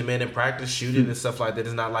 I see the man in practice shooting and stuff like that.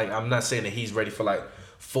 It's not like... I'm not saying that he's ready for like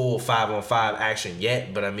full 5-on-5 action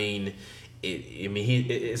yet, but I mean...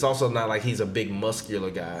 It's also not like he's a big muscular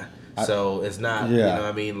guy. So it's not,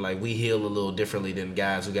 like we heal a little differently than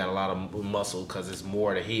guys who got a lot of muscle because it's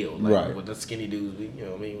more to heal. Like with the skinny dudes,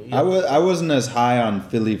 I wasn't as high on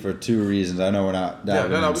Philly for 2 reasons. I know we're not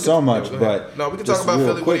diving in so much, but we can talk about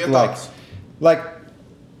Philly. Quick, like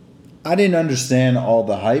I didn't understand all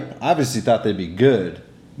the hype. Obviously, thought they'd be good.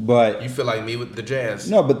 But you feel like me with the Jazz.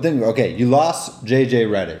 No, but you lost J.J.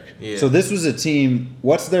 Redick. Yeah. So this was a team,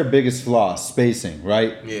 what's their biggest flaw? Spacing,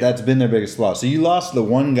 right? Yeah. That's been their biggest flaw. So you lost the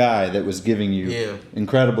one guy that was giving you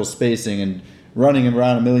incredible spacing and running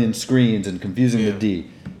around a million screens and confusing the D.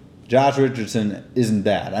 Josh Richardson isn't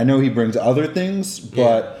that. I know he brings other things,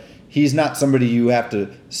 but he's not somebody you have to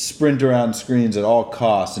sprint around screens at all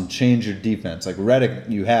costs and change your defense. Like Redick,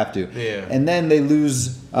 you have to. Yeah. And then they lose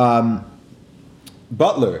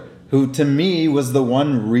Butler, who to me was the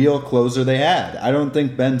one real closer they had. I don't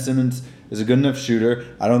think Ben Simmons is a good enough shooter.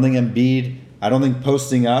 I don't think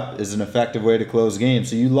posting up is an effective way to close games.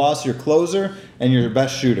 So you lost your closer and your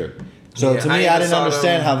best shooter. So to me, I didn't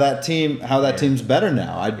understand how that team's better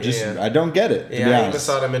now. I don't get it. Yeah, I even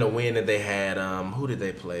saw them in a win that they had. Who did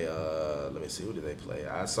they play? Let me see. Who did they play?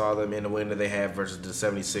 I saw them in the win that they had versus the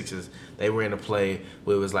 76ers. They were in a play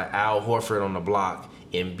where it was like Al Horford on the block.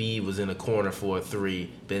 Embiid was in the corner for a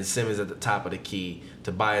three. Ben Simmons at the top of the key.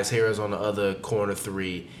 Tobias Harris on the other corner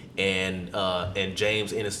three. And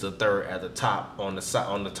James Ennis the third at the top on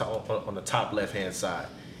the top left hand side.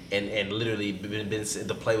 And literally,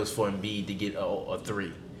 the play was for Embiid to get a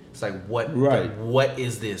three. It's like, what? Right. What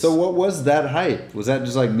is this? So what was that hype? Was that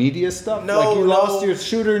just like media stuff? No, like you lost your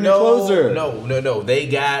shooter and your closer. No.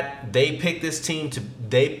 They picked this team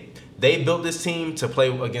they built this team to play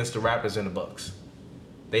against the Raptors and the Bucks.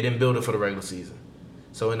 They didn't build it for the regular season.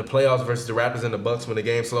 So in the playoffs versus the Raptors and the Bucks, when the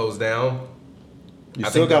game slows down, you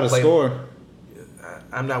still got to score.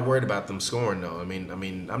 I'm not worried about them scoring though. I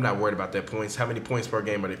mean, I'm not worried about their points. How many points per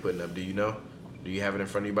game are they putting up? Do you know? Do you have it in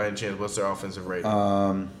front of you by any chance? What's their offensive rating?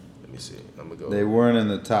 Let me see. I'm gonna go. They weren't in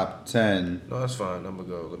the top 10. No, that's fine. I'm gonna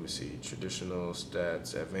go. Let me see. Traditional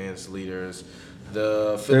stats, advanced leaders.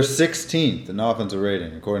 They're 16th in offensive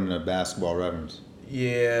rating according to Basketball Reference.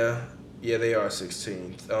 Yeah, they are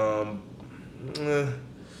 16th.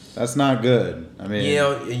 That's not good. I mean,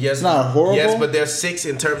 yes, it's not horrible. Yes, but they're 6th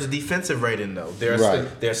in terms of defensive rating, though. They're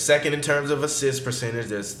 2nd in terms of assist percentage.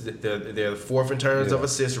 They're 4th in terms of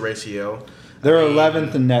assist ratio. They're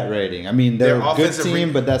 11th in net rating. I mean, they're a good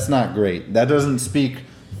team, but that's not great. That doesn't speak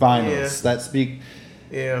finals. Yeah. That speak.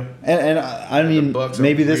 Yeah. And I mean,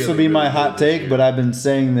 maybe this will be my hot take, but I've been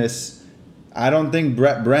saying this. I don't think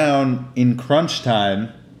Brett Brown in crunch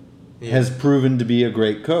time has proven to be a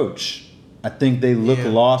great coach. I think they look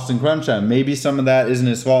lost in crunch time. Maybe some of that isn't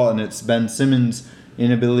his fault, and it's Ben Simmons'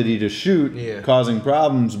 inability to shoot causing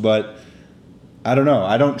problems. But I don't know.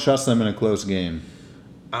 I don't trust them in a close game.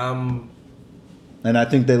 And I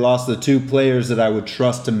think they lost the two players that I would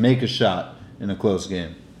trust to make a shot in a close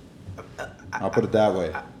game. I'll put it that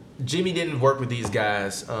way. Jimmy didn't work with these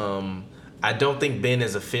guys. I don't think Ben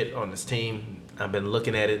is a fit on this team. I've been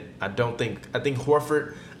looking at it. I think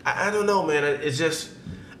Horford. I don't know, man. It's just.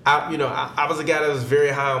 I was a guy that was very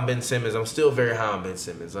high on Ben Simmons. I'm still very high on Ben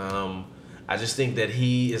Simmons. I just think that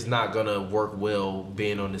he is not gonna work well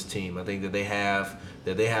being on this team. I think that they have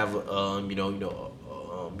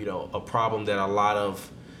a problem that a lot of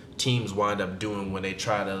teams wind up doing when they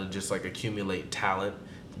try to just like accumulate talent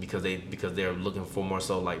because they're looking for more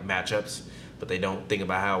so like matchups, but they don't think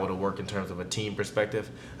about how it'll work in terms of a team perspective.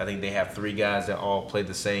 I think they have 3 guys that all play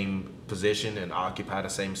the same position and occupy the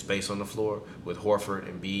same space on the floor with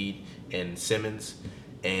Horford, Embiid, and Simmons.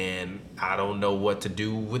 And I don't know what to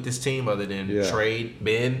do with this team other than trade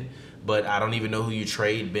Ben, but I don't even know who you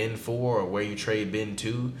trade Ben for or where you trade Ben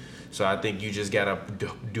to. So I think you just got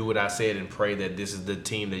to do what I said and pray that this is the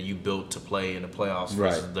team that you built to play in the playoffs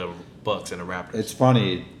versus the Bucks and the Raptors. It's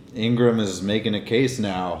funny. Ingram is making a case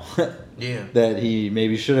now that he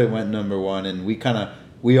maybe should have went number 1, and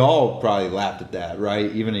we all probably laughed at that,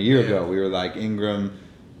 right? Even a year ago, we were like, Ingram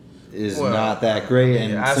is not that great,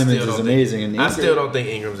 and Simmons is amazing. I still don't think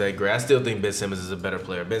Ingram's that great. I still think Ben Simmons is a better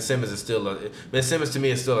player. Ben Simmons to me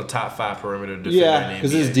is still a top 5 perimeter defender. Yeah,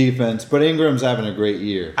 because his defense. But Ingram's having a great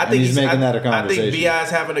year. I think he's making that a conversation. I think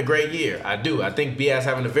B.I.'s having a great year. I do. I think B.I.'s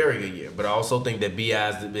having a very good year. But I also think that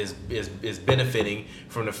B.I. is benefiting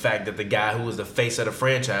from the fact that the guy who was the face of the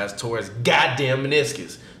franchise tore his goddamn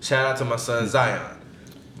meniscus. Shout out to my son Zion.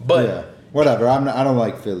 But yeah. Whatever. I don't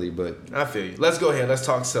like Philly, but I feel you. Let's go ahead. Let's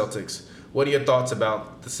talk Celtics. What are your thoughts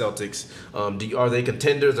about the Celtics? Are they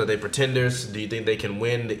contenders? Are they pretenders? Do you think they can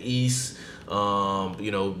win the East? Do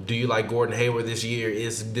you like Gordon Hayward this year?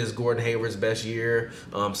 Is this Gordon Hayward's best year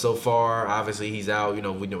so far? Obviously, he's out.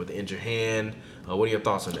 With the injured hand. What are your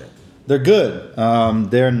thoughts on that? They're good.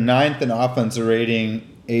 They're 9th in offensive rating,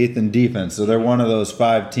 8th in defense. So they're one of those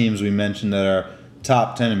 5 teams we mentioned that are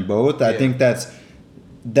top 10 in both. Yeah. I think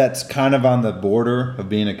that's kind of on the border of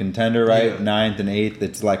being a contender, right? Yeah. 9th and 8th.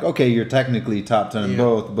 It's like, okay, you're technically top 10 in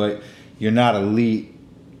both, but you're not elite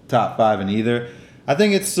top 5 in either. I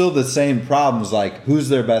think it's still the same problems, like who's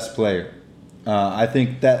their best player. I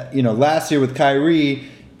think that, last year with Kyrie,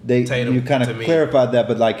 you kind of clarified that,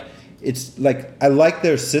 but like, it's like I like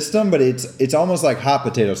their system, but it's almost like hot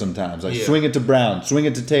potato sometimes. Like swing it to Brown, swing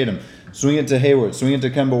it to Tatum, swing it to Hayward, swing it to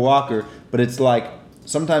Kemba Walker, but it's like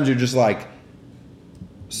sometimes you're just like,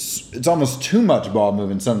 it's almost too much ball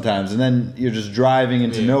movement sometimes, and then you're just driving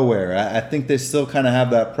into nowhere. I think they still kind of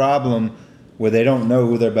have that problem where they don't know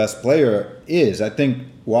who their best player is. I think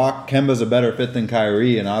Kemba's a better fit than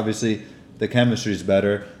Kyrie, and obviously the chemistry's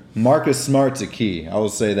better. Marcus Smart's a key. I will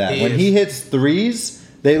say that. When he hits threes,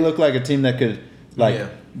 they look like a team that could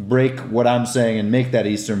break what I'm saying and make that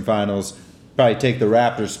Eastern Finals. Probably take the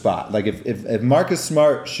Raptors spot. Like if Marcus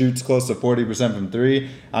Smart shoots close to 40% from three,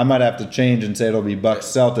 I might have to change and say it'll be Bucks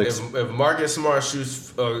Celtics. If Marcus Smart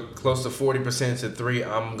shoots close to 40% to three,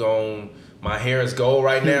 my hair is gold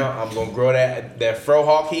right now. I'm gonna grow that fro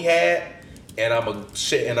hawk he had, and I'm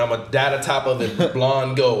gonna dye the top of it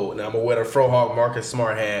blonde gold, and I'm gonna wear the fro hawk Marcus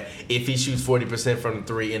Smart had if he shoots 40% from the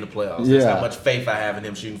three in the playoffs. That's how much faith I have in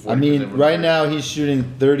him shooting 40%. I mean, right now he's shooting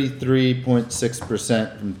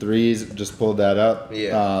 33.6% from threes. Just pulled that up.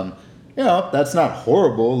 Yeah. That's not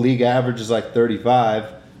horrible. League average is like 35,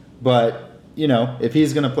 but if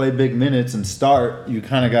he's gonna play big minutes and start, you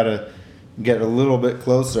kind of gotta get a little bit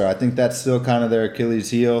closer. I think that's still kind of their Achilles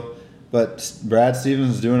heel. But Brad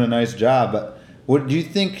Stevens is doing a nice job. But what do you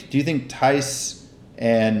think? Do you think Tice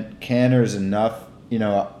and Canner is enough?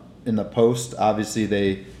 In the post, obviously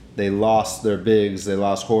they lost their bigs. They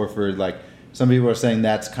lost Horford. Like some people are saying,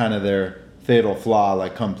 that's kind of their fatal flaw.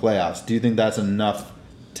 Like come playoffs, do you think that's enough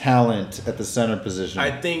talent at the center position?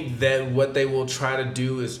 I think that what they will try to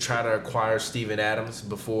do is try to acquire Steven Adams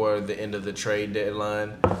before the end of the trade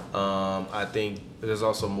deadline. I think there's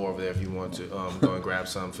also more over there if you want to go and grab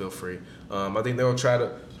some. Feel free. I think they'll try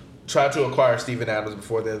to acquire Steven Adams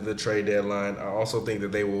before the end of the trade deadline. I also think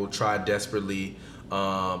that they will try desperately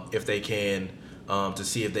if they can to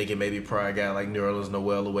see if they can maybe pry a guy like Nerlens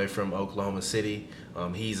Noel away from Oklahoma City.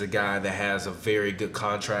 He's a guy that has a very good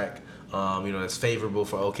contract. That's favorable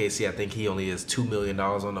for OKC. I think he only has $2 million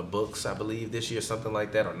on the books, I believe, this year, something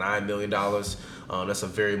like that, or $9 million. That's a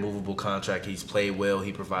very movable contract. He's played well.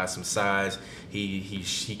 He provides some size. He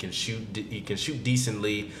can shoot. He can shoot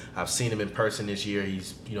decently. I've seen him in person this year.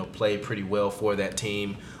 He's played pretty well for that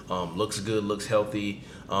team. Looks good. Looks healthy.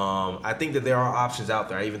 I think that there are options out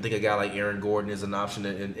there. I even think a guy like Aaron Gordon is an option,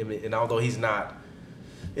 and although he's not.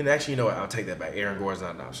 And actually, what? I'll take that back. Aaron Gordon's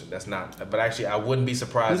not an option. That's not. But actually, I wouldn't be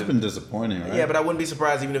surprised. He's been disappointing, right? Yeah, but I wouldn't be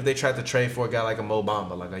surprised even if they tried to trade for a guy like a Mo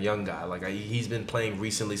Bamba, like a young guy. He's been playing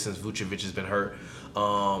recently since Vucevic has been hurt.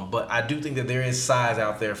 But I do think that there is size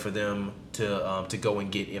out there for them to go and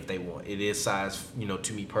get if they want. It is size,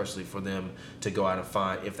 to me personally, for them to go out and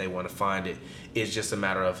find if they want to find it. It's just a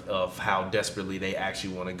matter of how desperately they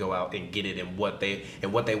actually want to go out and get it and what they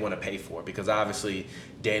want to pay for. Because obviously,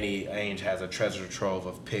 Danny Ainge has a treasure trove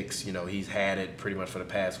of picks. He's had it pretty much for the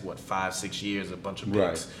past 5-6 years, a bunch of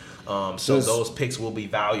picks. Right. So those picks will be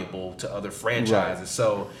valuable to other franchises. Right.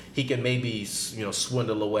 So he can maybe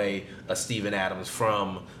swindle away a Steven Adams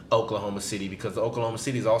from Oklahoma City, because Oklahoma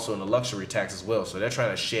City is also in the luxury tax as well. So they're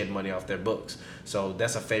trying to shed money off their books. So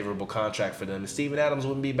that's a favorable contract for them. And Steven Adams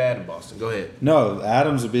wouldn't be bad in Boston. Go ahead. No,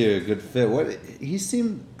 Adams would be a good fit. What he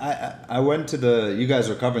seemed. I went to you guys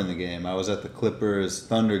were covering the game. I was at the Clippers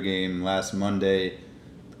Thunder game last Monday.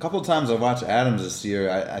 A couple of times I've watched Adams this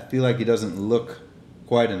year. I feel like he doesn't look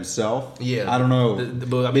quite himself. Yeah, I don't know.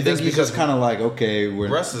 I think he's just kind of like, okay, we're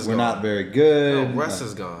not very good. No, Russ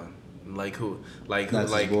is gone. Like who?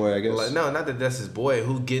 That's his boy, I guess. No, not that that's his boy.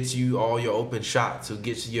 Who gets you all your open shots? Who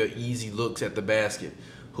gets you your easy looks at the basket?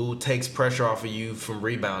 Who takes pressure off of you from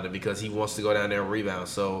rebounding because he wants to go down there and rebound?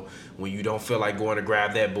 So when you don't feel like going to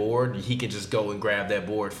grab that board, he can just go and grab that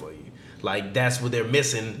board for you. That's what they're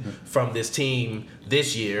missing from this team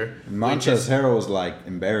this year. Montrezl Harrell was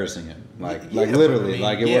embarrassing him, literally,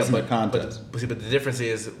 it wasn't a contest. But the difference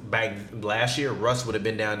is back last year, Russ would have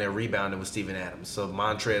been down there rebounding with Steven Adams, so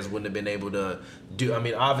Montrez wouldn't have been able to do. I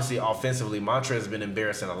mean, obviously, offensively, Montrez has been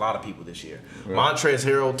embarrassing a lot of people this year. Right. Montrezl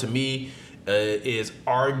Harrell, to me, is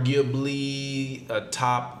arguably a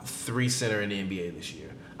top 3 center in the NBA this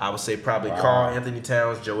year. I would say probably Karl Anthony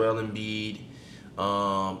Towns, Joel Embiid.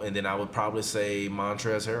 And then I would probably say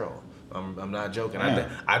Montrezl Harrell. I'm not joking. Yeah.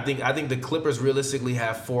 I think the Clippers realistically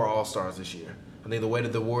have 4 All-Stars this year. I think the way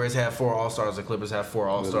that the Warriors have 4 All-Stars, the Clippers have 4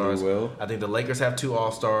 All-Stars. I think the Lakers have 2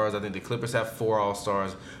 All-Stars. I think the Clippers have 4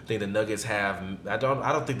 All-Stars. I think the Nuggets have. I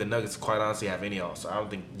don't think the Nuggets quite honestly have any All-Stars. I don't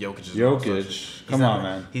think Jokic is. Jokic, come on,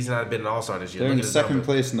 man. He's not been an All-Star this year. They're in second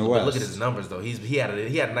place in the West. Look at his numbers though. He had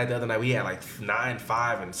a night the other night. We had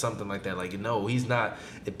 9-5 and something like that. No, he's not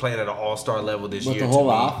playing at an All-Star level this year. But the whole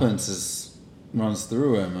offense runs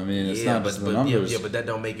through him. I mean, it's not just the numbers. Yeah, but that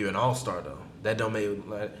don't make you an All-Star though. That don't make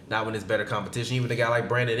not when it's better competition. Even a guy like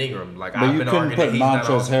Brandon Ingram, but you couldn't put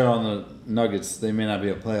Montrezl Harrell on the Nuggets. They may not be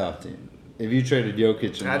a playoff team. if you traded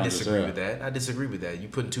Jokic and I Montrezl disagree Harrell. with that. I disagree with that. You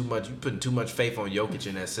putting too much faith on Jokic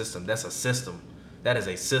in that system. That's a system. That is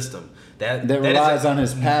a system. That relies on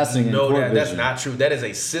his passing and court that's vision. not true. That is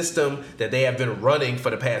a system that they have been running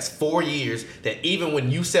for the past 4 years. That even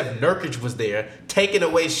when Yusuf Nurkic was there, taking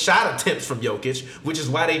away shot attempts from Jokic, which is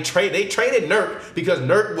why they traded Nurk because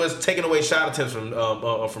Nurk was taking away shot attempts from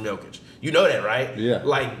Jokic. You know that, right? Yeah.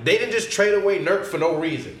 Like they didn't just trade away Nurk for no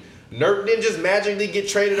reason. Nurk didn't just magically get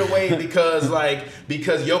traded away because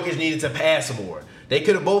Jokic needed to pass more. They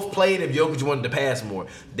could have both played if Jokic wanted to pass more.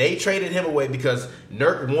 They traded him away because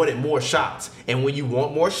Nurk wanted more shots. And when you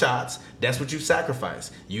want more shots, that's what you sacrifice.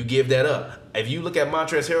 You give that up. If you look at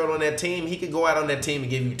Montrezl Harrell on that team, he could go out on that team and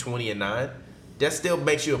give you 20 and 9. That still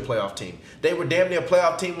makes you a playoff team. They were damn near a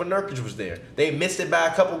playoff team when Nurkic was there. They missed it by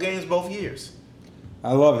a couple games both years.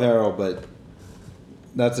 I love Harrell, but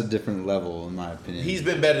that's a different level in my opinion. He's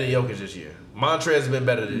been better than Jokic this year. Montrezl has been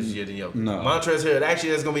better this year than Jokic. No. Montrezl Harrell, actually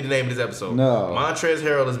that's going to be the name of this episode. No. Montrezl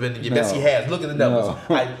Harrell has been the No. best he has. Look at the numbers.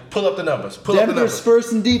 No. Pull up the numbers. Pull up the Denver's numbers.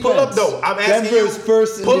 first in defense. Pull up, no. I'm asking Denver's you.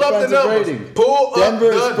 first in Pull up the defensive numbers. rating. Pull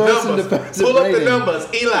Denver's up the first in numbers. defensive Pull up the rating. numbers.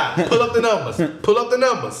 Eli, pull up the numbers. Pull up the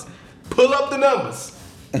numbers. Pull up the numbers.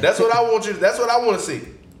 That's what I want you. That's what I want to see.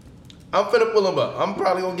 I'm finna pull them up. I'm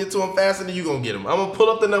probably gonna get to them faster than you gonna get them. I'm gonna pull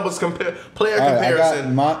up the numbers, player All right,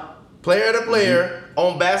 comparison, I got player to player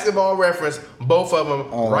on Basketball Reference. Both of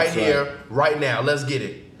them right that's here, right. right now. Let's get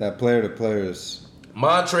it. that player to players.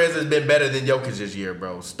 Montrezl has been better than Jokic this year,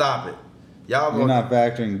 bro. Stop it. Y'all You're gonna. not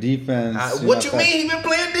factoring defense. you're What not you mean? He been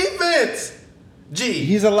playing defense? Gee.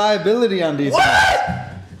 He's a liability on defense.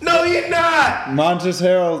 What? No, you're not. Montrezl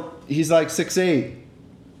Harrell, he's like 6'8".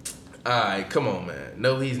 All right, come on, man.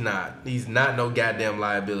 No, he's not. He's not no goddamn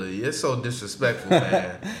liability. It's so disrespectful,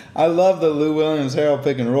 man. I love the Lou Williams Harrell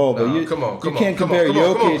pick and roll, but No, you can't compare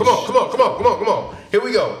Jokic. Come on. Here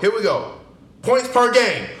we go. Points per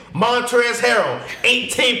game. Montrezl Harrell,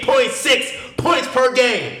 18.6 points per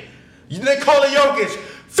game. Nikola Jokic,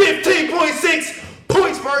 15.6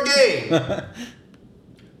 points per game.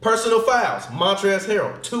 Personal fouls. Montrezl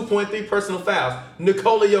Harrell, 2.3 personal fouls.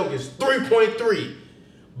 Nikola Jokic, 3.3.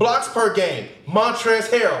 Blocks per game. Montrezl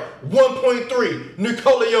Harrell, 1.3.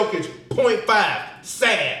 Nikola Jokic, 0.5.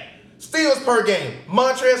 Sad. Steals per game.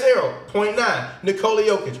 Montrezl Harrell, 0.9. Nikola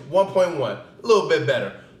Jokic, 1.1. A little bit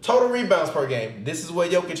better. Total rebounds per game. This is what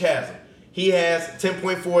Jokic has him. He has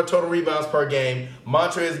 10.4 total rebounds per game.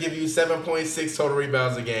 Montrezl give you 7.6 total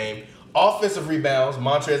rebounds a game. Offensive rebounds.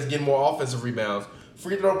 Montrezl getting more offensive rebounds.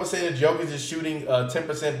 Free throw percentage, Jokic is shooting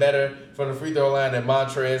 10% better from the free throw line than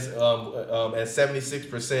Montrezl at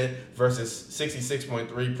 76% versus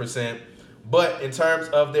 66.3%. But in terms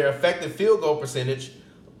of their effective field goal percentage,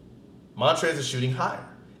 Montrezl is shooting higher.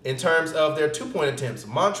 In terms of their two-point attempts,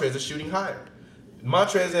 Montrezl is shooting higher.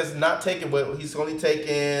 Montrezl has not taken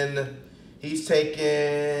He's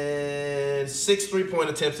taken 6 3-point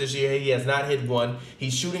attempts this year. He has not hit one.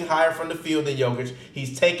 He's shooting higher from the field than Jokic.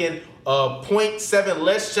 He's taken 0.7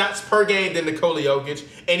 less shots per game than Nikola Jokic.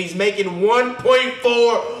 And he's making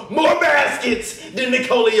 1.4 more baskets than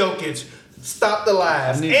Nikola Jokic. Stop the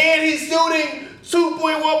lies. And he's shooting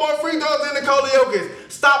 2.1 more free throws than Nikola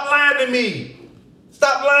Jokic. Stop lying to me.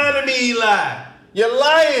 Stop lying to me, Eli. You're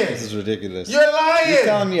lying. This is ridiculous. You're lying. You're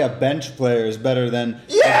telling me a bench player is better than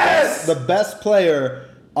Yes! the best player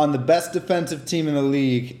on the best defensive team in the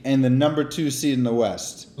league and the number 2 seed in the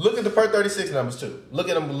West. Look at the per 36 numbers too. Look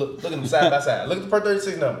at them side by side. Look at the per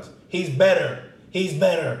 36 numbers. He's better. He's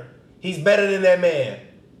better than that man.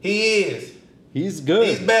 He is. He's good.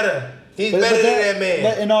 He's better. He's better than that man.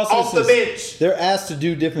 But in all off the seriousness, bench. they're asked to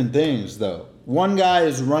do different things, though. One guy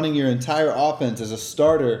is running your entire offense as a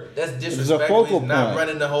starter. That's as a disrespectful. focal He's not point.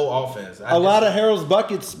 running the whole offense. A lot of Harrell's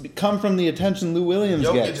buckets come from the attention Lou Williams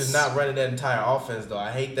Jokic gets. is not running that entire offense though.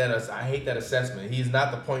 I hate that assessment. He's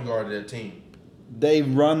not the point guard of their team. They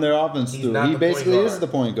run their offense He's through. not He the point basically guard. is the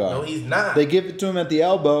point guard. No, he's not. They give it to him at the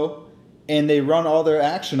elbow, and they run all their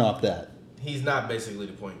action off that. He's not basically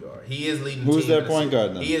the point guard. He is leading. Who's team their in the point season.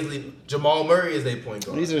 guard then? He is leading. Jamal Murray is their point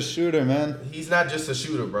guard. He's a shooter, man. He's not just a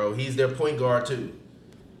shooter, bro. He's their point guard too.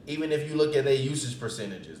 Even if you look at their usage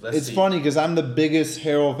percentages, let's It's see. funny because I'm the biggest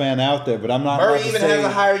Harrell fan out there, but I'm not. Murray about to even say, has a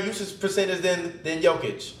higher usage percentage than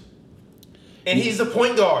Jokic, and he's the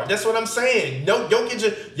point guard. That's what I'm saying. No,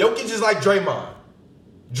 Jokic is like Draymond.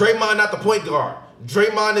 Draymond not the point guard.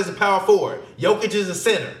 Draymond is a power forward. Jokic is a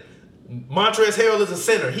center. Montrezl Harrell is a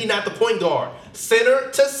center. He not the point guard. Center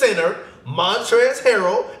to center, Montrezl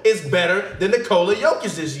Harrell is better than Nikola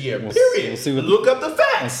Jokic this year. Period. we'll see what Look up the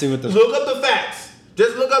facts. Let's see what the- Look up the facts.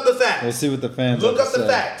 Just look up the facts. We'll see what the fans Look have up to the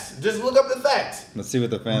say. facts. Just look up the facts. Let's see what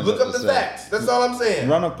the fans Look have up to the say. facts. That's all I'm saying.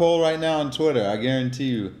 Run a poll right now on Twitter. I guarantee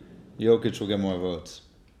you, Jokic will get more votes.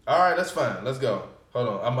 All right, that's fine. Let's go. Hold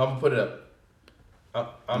on. I'm gonna put it up.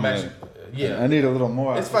 I'm actually. Yeah. I need a little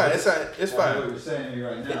more. It's fine. It's fine. It's I know what fine. you're saying to me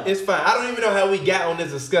right now. It's fine. I don't even know how we got on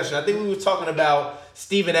this discussion. I think we were talking about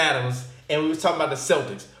Steven Adams and we were talking about the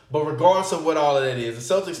Celtics. But regardless of what all of that is,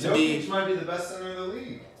 the Celtics to me. Jokic might be the best center in the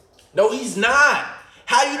league. No, he's not.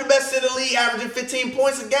 How you the best in the league averaging 15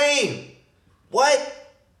 points a game? What?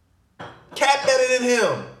 Cat better than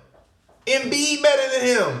him. Embiid better than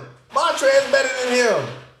him. Montrez better than him.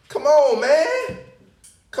 Come on, man.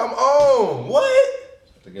 Come on. What?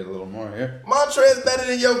 To get a little more here. Montrez better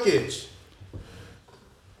than Jokic.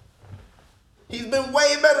 He's been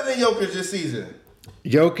way better than Jokic this season.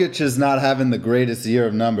 Jokic is not having the greatest year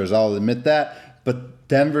of numbers. I'll admit that. But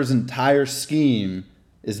Denver's entire scheme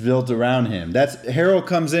is built around him. Harold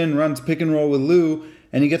comes in, runs pick and roll with Lou,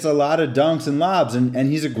 and he gets a lot of dunks and lobs, and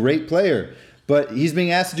he's a great player. But he's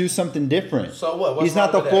being asked to do something different. So what? What's he's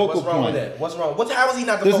not the wrong with focal that? What's wrong point. with that? What's wrong? How is he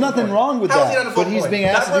not the There's focal nothing point? wrong with How is that, he not the but focal he's point? being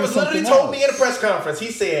asked Doc to do Rivers literally something told me in a press conference.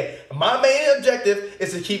 He said, my main objective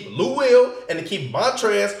is to keep Lou Will and to keep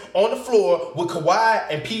Montrez on the floor with Kawhi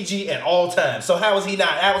and PG at all times. So how is he not?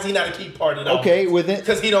 How is he not a key part of that? Okay, with it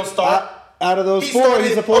Because he don't start. Out of those He four, started-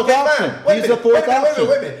 he's the fourth okay, option. fine. Wait a He's the minute, fourth wait a minute, option.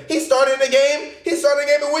 Wait a minute. He started the game. He started the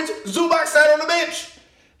game in which Zubac sat on the bench.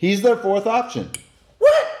 He's their fourth option.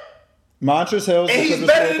 What? Montrezl Harrell's And the he's Clippers'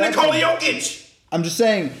 better fourth than Nikola option. Jokic. I'm just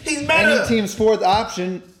saying, He's better. any team's fourth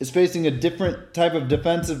option is facing a different type of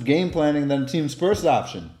defensive game planning than a team's first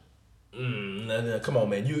option. No, come on,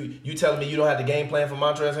 man. You telling me you don't have the game plan for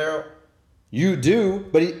Montrezl Harrell? You do,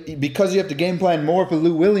 but because you have to game plan more for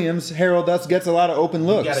Lou Williams, Harold thus gets a lot of open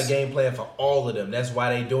looks. You got a game plan for all of them. That's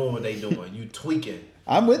why they doing what they doing. You tweaking.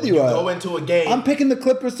 I'm with When you. you go into a game. I'm picking the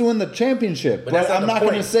Clippers to win the championship, But but that's not I'm the not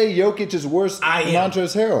going to point. say Jokic is worse than I am.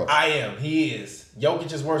 Montrezl Harrell. I am. He is.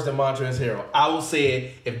 Jokic is worse than Montrezl Harrell. I will say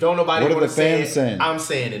it. If don't nobody What are want the to say fans it, saying? I'm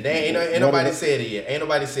saying it. They ain't What are nobody the- said it yet. Ain't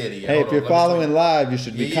nobody said it yet. Hey, Hold if you're on, let me following see. live, you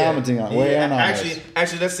should be commenting on, weigh in on this.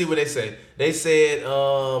 Actually, let's see what they say. They said,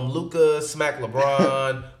 Luka smacked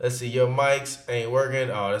LeBron. Let's see, your mics ain't working.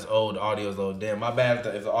 Oh, that's old. The audio's low. Damn, my bad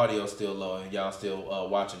if the audio's still low and y'all still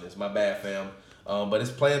watching this. My bad, fam. But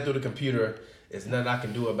it's playing through the computer. It's nothing I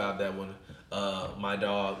can do about that one. My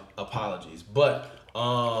dog, apologies. But,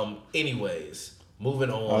 anyways, moving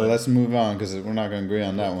on. Let's move on because we're not going to agree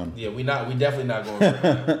on that one. Yeah, we definitely not going to agree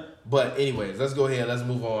on that. But anyways, let's go ahead. Let's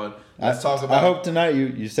move on. Let's talk about. I hope tonight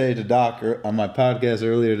you say to Doc on my podcast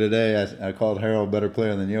earlier today. I called Harold a better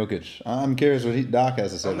player than Jokic. I'm curious what Doc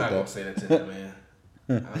has to say I'm not about gonna that. say that to him, man.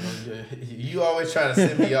 You always trying to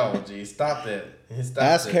send me off, G. Stop that. Stop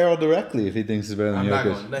Ask that. Harold directly if he thinks he's better than I'm not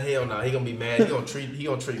Jokic. gonna. No, hell no. He gonna be mad. He gonna treat me.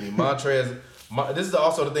 Montrez. This is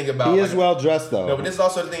also the thing about. He is well dressed though. No, but this is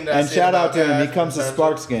also the thing that. I And said shout about out to him. guys He comes in to terms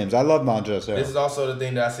Sparks games. I love Montrezl Harrell. This is also the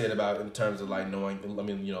thing that I said about in terms of like knowing. I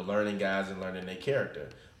mean, learning guys and learning their character.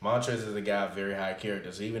 Montrez is a guy of very high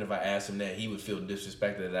character. So even if I asked him that, he would feel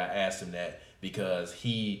disrespected that I asked him that because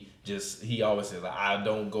he always says like, I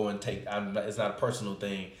don't go and take. It's not a personal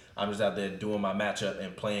thing. I'm just out there doing my matchup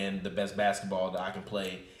and playing the best basketball that I can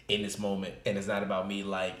play in this moment, and it's not about me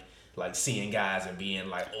like seeing guys and being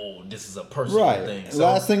like, oh, this is a personal Right. thing.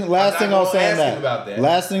 Last thing I'll say on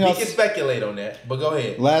that. We can speculate on that, but go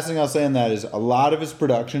ahead. Last thing I'll say on that is a lot of his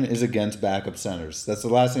production is against backup centers. That's the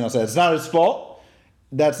last thing I'll say. It's not his fault.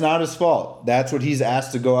 That's not his fault. That's what he's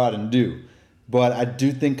asked to go out and do. But I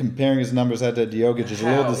do think comparing his numbers head to Jokic is a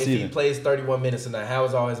little If deceiving. he plays 31 minutes a night, how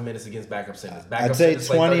is all his minutes against backup centers? Backup I'd say centers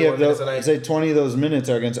play 20 31 of minutes those. a night. I'd say 20 of those minutes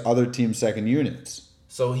are against other teams' second units.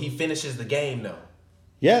 So he finishes the game though.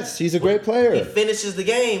 Yes, he's a great He player. finishes the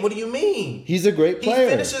game. What do you mean? He's a great He player.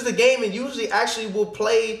 finishes the game and usually actually will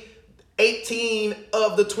play 18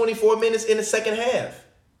 of the 24 minutes in the second half.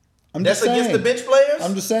 just That's against saying. the bench players?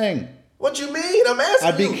 I'm just saying. What you mean? I'm asking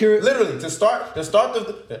I'd be you. curious- Literally, to start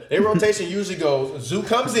their rotation usually goes, Zoo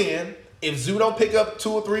comes in. If Zoo don't pick up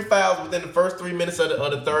 2 or 3 fouls within the first 3 minutes of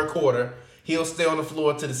the third quarter, he'll stay on the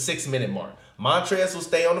floor to the 6-minute mark. Montrez will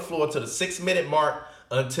stay on the floor to the 6-minute mark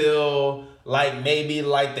until maybe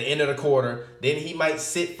the end of the quarter. Then he might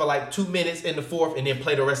sit for 2 minutes in the fourth and then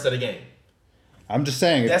play the rest of the game. I'm just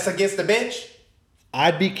saying. That's against the bench?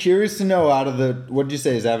 I'd be curious to know out of the, what did you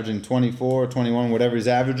say, he's averaging 24, 21, whatever he's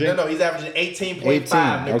averaging? No, he's averaging 18.5.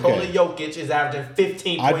 18, Nikola okay. Jokic is averaging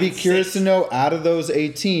 15.6. I'd be curious to know out of those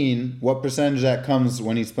 18, what percentage that comes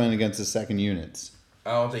when he's playing against the second units.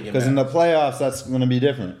 I don't think it Because in the matters. playoffs, that's going to be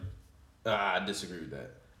different. I disagree with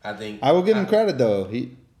that. I think I will give him credit, though.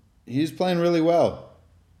 He's playing really well.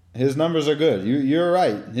 His numbers are good. You're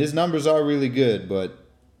right. His numbers are really good, but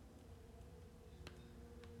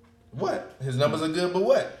What? His numbers are good, but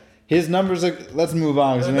what? his numbers are. Let's move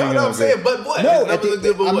on. 'Cause we ain't No, gonna I'm saying, but what? No, His numbers are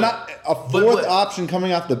good, but I'm what? not a But fourth what? option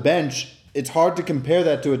coming off the bench. It's hard to compare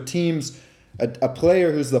that to a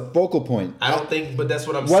player who's the focal point. I don't think, but that's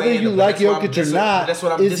what I'm Whether saying. you but like that's what I'm Jokic or not, that's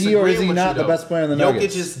what I'm is he or is he disagreeing with not you, the though. best player in the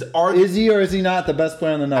Nuggets? Jokic is Is he or is he not the best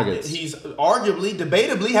player in the Nuggets? He's arguably,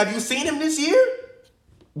 debatably. Have you seen him this year?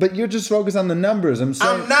 But you're just focused on the numbers. I'm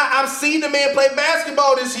saying. I'm not. I've seen the man play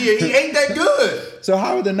basketball this year. He ain't that good. So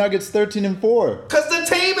how are the Nuggets 13-4? Cause the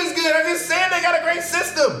team is good. I'm just saying they got a great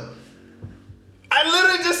system. I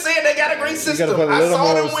literally just said they got a great system. put a I little saw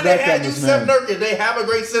more them when they respect had on this Yusef man. Nurkic. They have a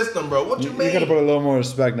great system, bro. What you mean? You got to put a little more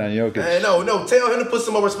respect on Jokic. No. Tell him to put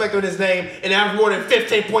some more respect on his name and have more than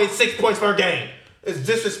 15.6 points per game. It's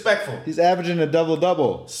disrespectful. He's averaging a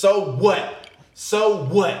double-double. So what? So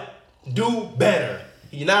what? Do better.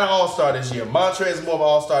 You're not an all-star this year. Montrez is more of an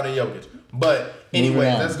all-star than Jokic. But anyway,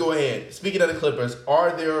 Moving on. let's go ahead. Speaking of the Clippers,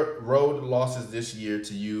 are their road losses this year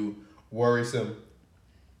to you worrisome?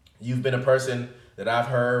 You've been a person that I've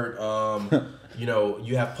heard,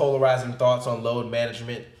 you have polarizing thoughts on load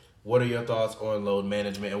management. What are your thoughts on load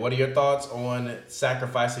management? And what are your thoughts on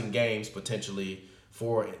sacrificing games potentially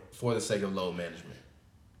for the sake of load management?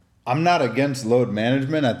 I'm not against load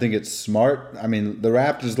management. I think it's smart. I mean, the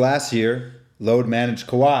Raptors last year load managed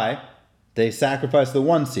Kawhi. They sacrificed the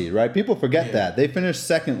 1 seed, right? People forget that. They finished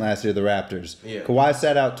second last year, the Raptors. Yeah. Kawhi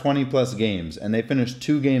sat out 20-plus games, and they finished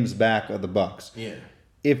 2 games back of the Bucks. Yeah.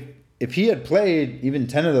 If he had played even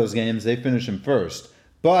 10 of those games, they finished him first.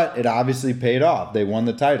 But it obviously paid off. They won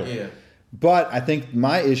the title. Yeah. But I think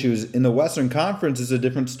my issue is in the Western Conference is a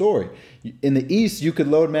different story. In the East, you could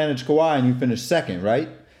load manage Kawhi and you finish second, right?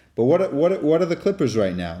 But what are the Clippers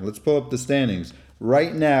right now? Let's pull up the standings.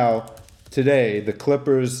 Right now, today, the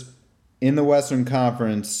Clippers in the Western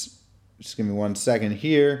Conference, just give me 1 second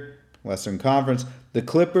here, Western Conference, the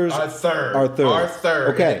Clippers Are third.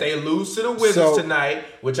 Okay. And if they lose to the Wizards tonight,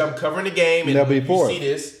 which I'm covering the game, and They'll be you fourth. see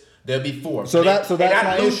this, they'll be fourth. So that's they my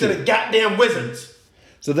not lose to issue. the goddamn Wizards.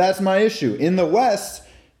 So that's my issue. In the West,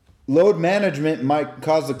 load management might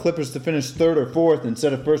cause the Clippers to finish third or fourth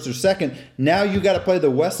instead of first or second. Now you got to play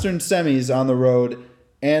the Western semis on the road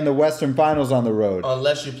and the Western finals on the road.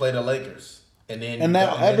 Unless you play the Lakers. And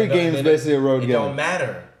that every game is basically a road game. It don't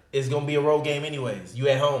matter. It's going to be a road game anyways. You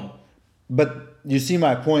at home. But you see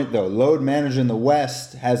my point, though. Load management in the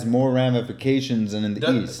West has more ramifications than in the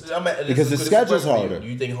East because the schedule's harder. Do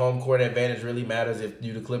you think home court advantage really matters if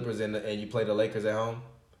you the Clippers and you play the Lakers at home?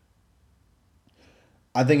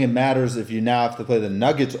 I think it matters if you now have to play the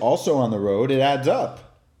Nuggets also on the road. It adds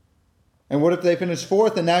up. And what if they finish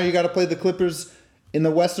fourth and now you got to play the Clippers in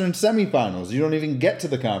the Western semifinals? You don't even get to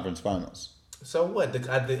the conference finals. So what?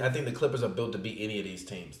 I think the Clippers are built to beat any of these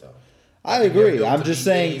teams, though. I think they're agree. built I'm to just beat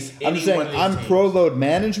saying. any one of these I'm teams. pro load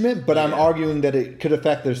management, but I'm Yeah. arguing that it could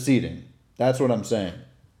affect their seeding. That's what I'm saying.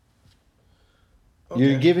 Okay.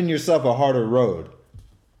 You're giving yourself a harder road.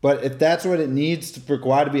 But if that's what it needs for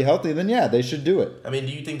Kawhi to be healthy, then yeah, they should do it. I mean,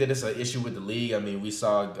 do you think that it's an issue with the league? I mean, we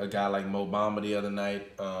saw a guy like Mo Bamba the other night.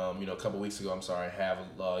 A couple weeks ago. I'm sorry,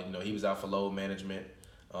 he was out for load management.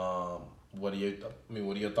 What are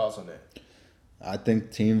your thoughts on that? I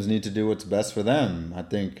think teams need to do what's best for them. I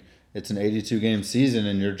think it's an 82-game season,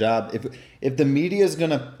 and your job. If the media is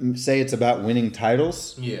gonna say it's about winning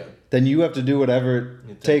titles, Yeah. then you have to do whatever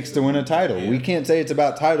it takes to win a title. Yeah. We can't say it's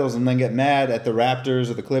about titles and then get mad at the Raptors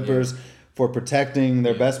or the Clippers for protecting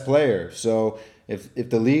their best player. So if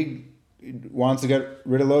the league wants to get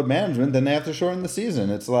rid of load management, then they have to shorten the season.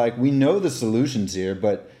 It's like we know the solutions here,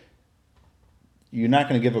 but you're not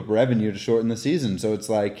going to give up revenue to shorten the season. So it's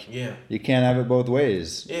like you can't have it both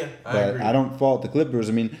ways. Yeah, I but agree. I don't fault the Clippers.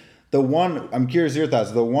 I mean, I'm curious your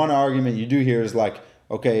thoughts. The one argument you do hear is like,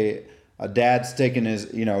 okay, a dad's taking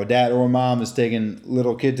a dad or mom is taking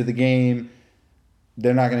little kid to the game.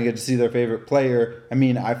 They're not going to get to see their favorite player. I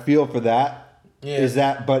mean, I feel for that. Yeah. Is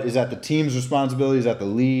that the team's responsibility? Is that the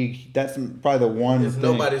league? That's probably the one It's thing.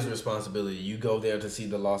 nobody's responsibility. You go there to see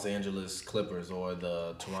the Los Angeles Clippers or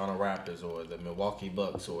the Toronto Raptors or the Milwaukee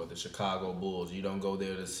Bucks or the Chicago Bulls. You don't go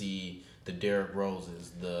there to see the Derrick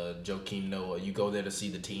Roses, the Joakim Noah. You go there to see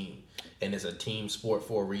the team. And it's a team sport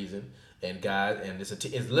for a reason. And guys, and it's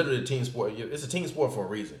literally a team sport. It's a team sport for a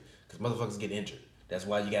reason. Because motherfuckers get injured. That's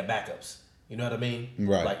why you got backups. You know what I mean?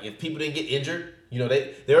 Right. Like if people didn't get injured,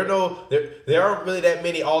 there aren't really that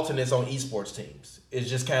many alternates on esports teams. It's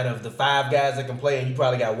just kind of the 5 guys that can play, and you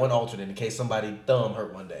probably got one alternate in case somebody thumb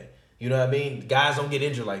hurt one day. You know what I mean? Guys don't get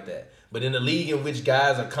injured like that. But in a league in which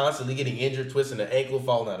guys are constantly getting injured, twisting their ankle,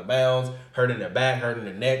 falling out of bounds, hurting their back, hurting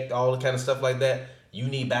their neck, all the kind of stuff like that, you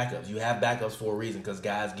need backups. You have backups for a reason because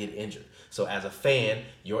guys get injured. So as a fan,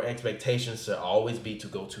 your expectations should always be to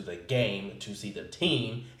go to the game to see the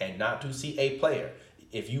team and not to see a player.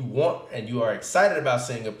 If you want and you are excited about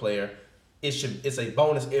seeing a player, it's a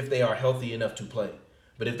bonus if they are healthy enough to play.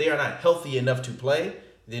 But if they are not healthy enough to play,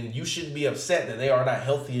 then you shouldn't be upset that they are not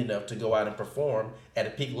healthy enough to go out and perform at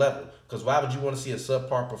a peak level. Because why would you want to see a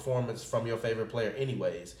subpar performance from your favorite player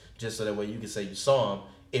anyways, just so that way you can say you saw them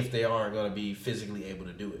if they aren't going to be physically able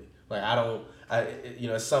to do it? Like,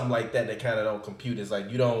 it's something like that kind of don't compute. It's like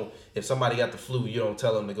if somebody got the flu, you don't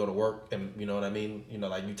tell them to go to work, and you know what I mean?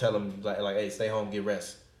 Like you tell them like, hey, stay home, get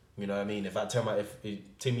rest. You know what I mean? If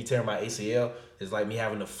me tearing my ACL is like me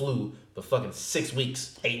having the flu for fucking 6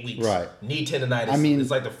 weeks, 8 weeks. Right. Knee tendonitis.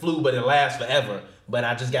 It's like the flu, but it lasts forever. But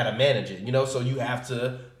I just gotta manage it, So you have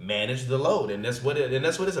to manage the load, and that's what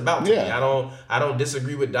it's about to me. I don't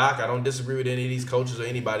disagree with Doc. I don't disagree with any of these coaches or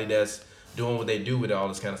anybody that's doing what they do with all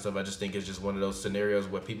this kind of stuff. I just think it's just one of those scenarios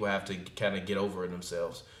where people have to kind of get over it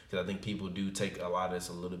themselves, because I think people do take a lot of this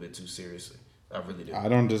a little bit too seriously. I really do. I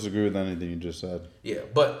don't disagree with anything you just said. Yeah,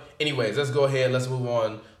 but anyways, let's go ahead. Let's move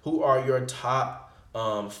on. Who are your top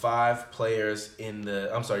 5 players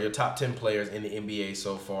your top 10 players in the NBA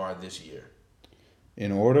so far this year?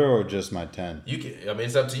 In order or just my 10? You can.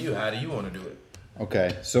 It's up to you. How do you want to do it?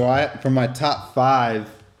 Okay, so for my top 5,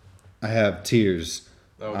 I have tiers.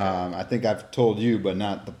 Okay. I think I've told you, but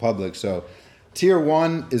not the public. So, tier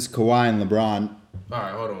 1 is Kawhi and LeBron. All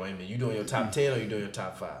right, hold on, wait a minute. You doing your top 10 or you doing your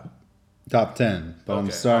top 5? Top 10, but I'm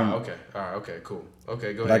starting. Okay. All right. Okay. Cool.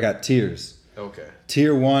 Okay. Go But ahead. I got tiers. Okay.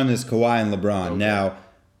 Tier 1 is Kawhi and LeBron. Okay. Now,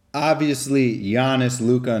 obviously, Giannis,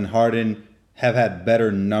 Luka, and Harden have had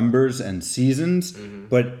better numbers and seasons. Mm-hmm.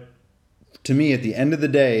 But to me, at the end of the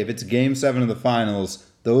day, if it's Game 7 of the Finals,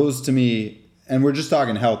 those to me, and we're just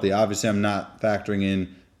talking healthy. Obviously, I'm not factoring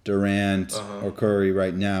in Durant or Curry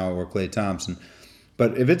right now or Klay Thompson.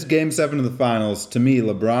 But if it's Game 7 of the Finals, to me,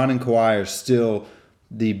 LeBron and Kawhi are still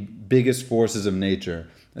the biggest forces of nature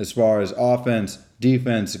as far as offense,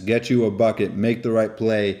 defense, get you a bucket, make the right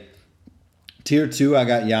play. Tier 2, I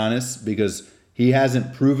got Giannis because he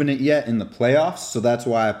hasn't proven it yet in the playoffs, so that's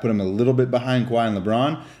why I put him a little bit behind Kawhi and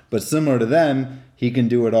LeBron. But similar to them, he can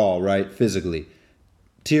do it all, right, physically.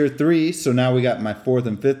 Tier 3, so now we got my 4th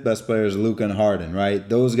and 5th best players, Luka and Harden, right?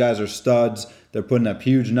 Those guys are studs. They're putting up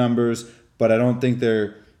huge numbers, but I don't think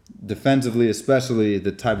they're defensively, especially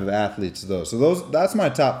the type of athletes though. So that's my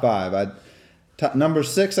top 5. Number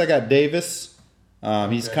 6, I got Davis.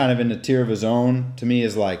 He's kind of in the tier of his own. To me,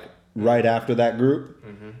 is like right after that group.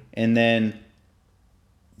 Mm-hmm. And then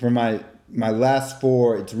for my last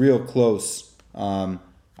 4, it's real close. I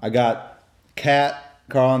got Cat,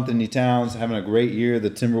 Karl Anthony Towns having a great year.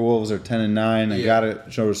 The Timberwolves are 10-9. I gotta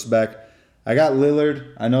show respect. I got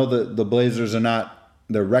Lillard. I know the Blazers are not,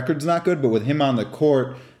 their record's not good, but with him on the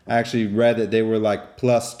court, I actually read that they were like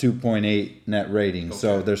plus 2.8 net rating. Okay.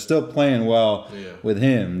 So they're still playing well with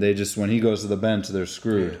him. They just, when he goes to the bench, they're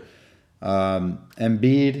screwed.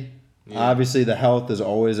 Embiid, obviously the health is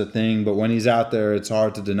always a thing, but when he's out there, it's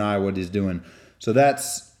hard to deny what he's doing. So that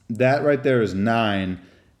right there is 9.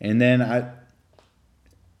 And then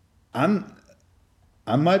I'm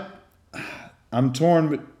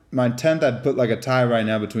torn. My 10th, I'd put like a tie right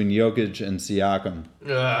now between Jokic and Siakam.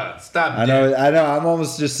 Stop. I know. I'm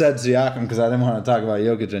almost just said Siakam because I didn't want to talk about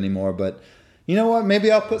Jokic anymore. But you know what?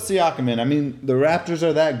 Maybe I'll put Siakam in. I mean, the Raptors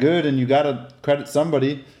are that good, and you got to credit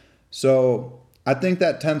somebody. So I think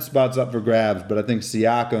that 10th spot's up for grabs. But I think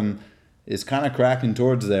Siakam is kind of cracking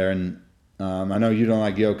towards there. And I know you don't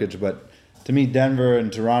like Jokic, but to me, Denver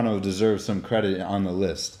and Toronto deserve some credit on the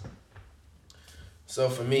list. So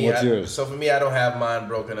for me, what's yours? So for me, I don't have mine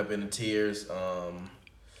broken up into tiers.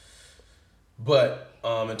 But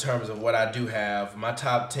in terms of what I do have, my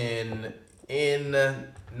top 10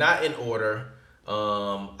 not in order.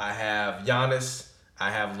 I have Giannis.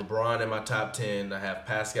 I have LeBron in my top 10. I have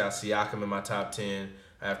Pascal Siakam in my top 10.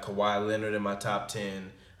 I have Kawhi Leonard in my top 10.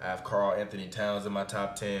 I have Karl Anthony Towns in my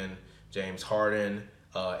top 10. James Harden.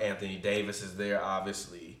 Anthony Davis is there,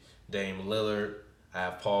 obviously. Dame Lillard. I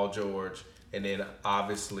have Paul George. And then,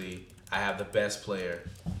 obviously, I have the best player.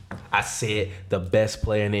 I said the best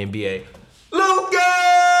player in the NBA. Luka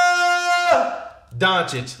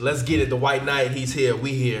Doncic. Let's get it. The White Knight, he's here.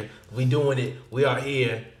 We here. We doing it. We are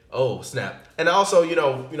here. Oh, snap. And also,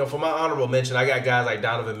 for my honorable mention, I got guys like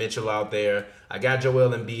Donovan Mitchell out there. I got Joel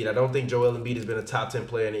Embiid. I don't think Joel Embiid has been a top 10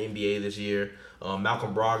 player in the NBA this year.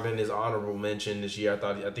 Malcolm Brogdon is honorable mention this year.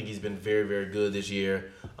 I think he's been very, very good this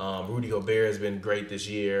year. Rudy Gobert has been great this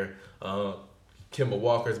year. Kemba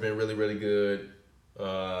Walker's been really, really good.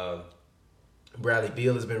 Bradley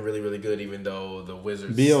Beal has been really, really good, even though the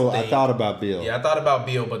Wizards I thought about Beal. Yeah, I thought about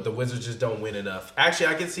Beal, but the Wizards just don't win enough. Actually,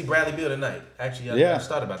 I can see Bradley Beal tonight. Actually, I just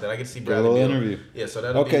thought about that. I can see Bradley Beal. Interview. Yeah, so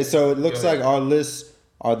that'll Okay, so it looks like our lists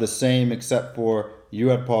are the same except for you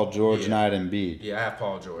had Paul George and I had Embiid. Yeah, I have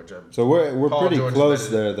Paul George. So we're pretty close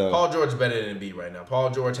there, though. Paul George is better than Embiid right now.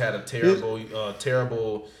 Paul George had a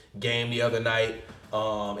terrible game the other night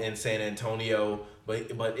in San Antonio.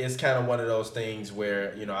 But it's kind of one of those things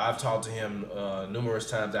where, I've talked to him numerous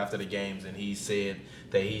times after the games, and he said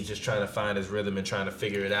that he's just trying to find his rhythm and trying to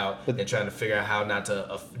figure it out and trying to figure out how not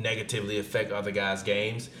to negatively affect other guys'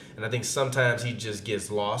 games. And I think sometimes he just gets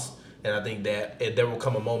lost. And I think that there will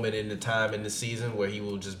come a moment in the time in the season where he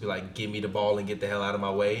will just be like, give me the ball and get the hell out of my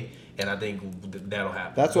way. And I think that'll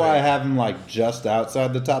happen. That's why I have him like just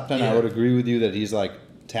outside the top 10. Yeah. I would agree with you that he's like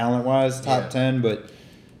talent-wise top 10, but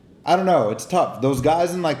I don't know. It's tough. Those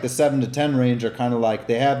guys in like the 7 to 10 range are kind of like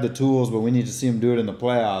they have the tools, but we need to see them do it in the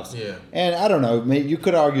playoffs. Yeah. And I don't know. You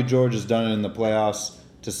could argue George has done it in the playoffs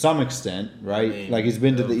to some extent, right? I mean, like he's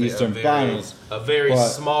been to the Eastern Finals. A very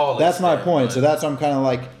small. That's my point. So that's I'm kind of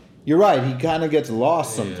like. You're right. He kind of gets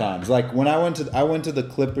lost sometimes. Like when I went to the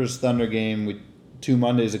Clippers Thunder game 2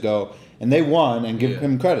 Mondays ago, and they won. And give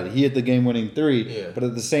him credit, he hit the game-winning 3. Yeah. But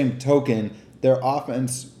at the same token, their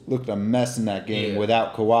offense looked a mess in that game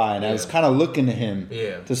without Kawhi, and I was kind of looking to him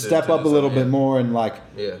to step up a little bit more and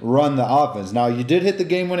run the offense. Now you did hit the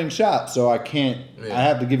game-winning shot, so I can't. I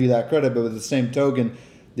have to give you that credit. But with the same token,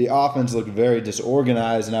 the offense looked very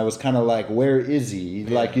disorganized, and I was kind of like, where is he?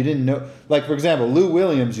 Like, you didn't know. Like, for example, Lou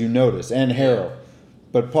Williams, you noticed, and Harrell.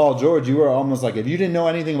 But Paul George, you were almost like, if you didn't know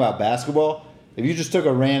anything about basketball, if you just took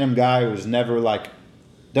a random guy who was never, like,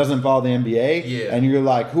 doesn't follow the NBA, and you're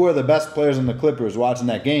like, who are the best players in the Clippers watching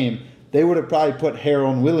that game, they would have probably put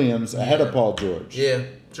Harrell and Williams ahead of Paul George. Yeah,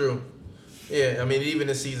 true. Yeah, I mean, even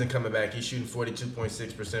this season coming back, he's shooting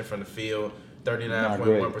 42.6% from the field.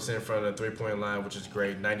 39.1% from the three-point line, which is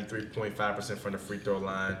great. 93.5% from the free throw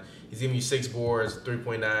line. He's giving you 6 boards,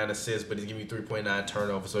 3.9 assists, but he's giving you 3.9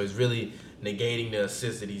 turnovers. So he's really negating the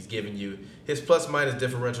assists that he's giving you. His plus-minus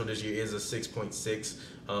differential this year is a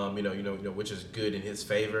 6.6, which is good in his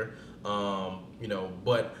favor.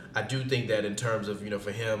 But I do think that in terms of,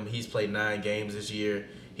 for him, he's played 9 games this year.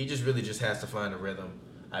 He just really just has to find a rhythm.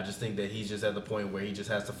 I just think that he's just at the point where he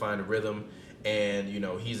just has to find a rhythm. And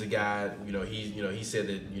he's a guy. He said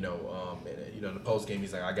that in the post game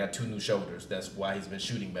he's like, I got 2 new shoulders. That's why he's been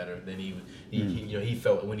shooting better than he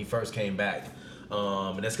felt when he first came back.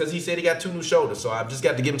 And that's because he said he got 2 new shoulders. So I've just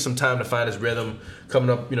got to give him some time to find his rhythm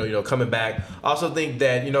coming up. Coming back. I also think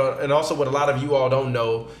that and also what a lot of you all don't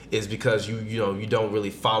know is because you don't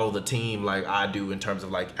really follow the team like I do in terms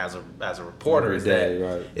of like as a reporter. Is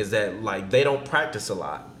that like they don't practice a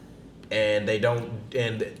lot. And they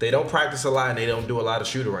don't practice a lot, and they don't do a lot of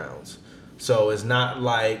shoot-arounds. So it's not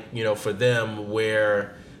like for them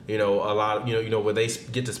where a lot where they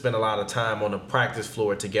get to spend a lot of time on the practice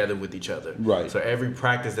floor together with each other. Right. So every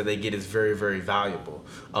practice that they get is very, very valuable.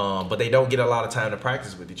 But they don't get a lot of time to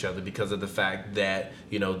practice with each other because of the fact that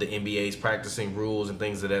the NBA's practicing rules and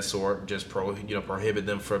things of that sort just prohibit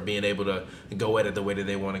them from being able to go at it the way that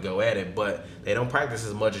they want to go at it. But they don't practice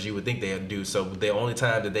as much as you would think they do. So the only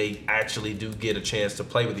time that they actually do get a chance to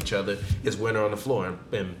play with each other is when they're on the floor.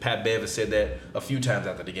 And Pat Bev has said that a few times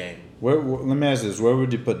after the game. Let me ask this: where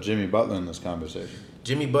would you put Jimmy Butler in this conversation?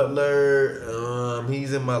 Jimmy Butler,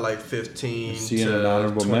 he's in my 15 Is he in an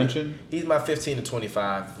honorable 20. Mention? He's my 15 to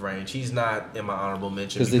 25 range. He's not in my honorable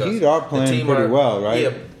mention because the Heat are playing pretty well, right?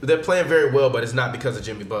 Yeah, they're playing very well, but it's not because of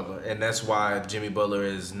Jimmy Butler, and that's why Jimmy Butler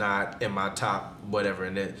is not in my top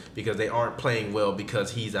whatever. Because they aren't playing well because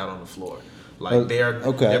he's out on the floor. Like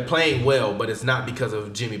they're playing well, but it's not because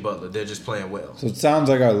of Jimmy Butler. They're just playing well. So it sounds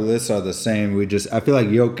like our lists are the same. I feel like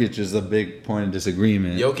Jokic is a big point of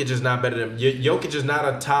disagreement. Jokic is not better than Jokic is not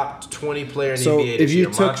a top 20 player in the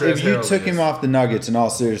NBA. So if you took him off the Nuggets, in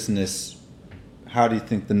all seriousness, how do you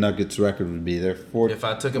think the Nuggets' record would be? They're 4. If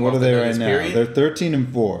I took him off the Nuggets period, they're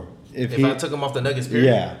 13-4. If I took him off the Nuggets period,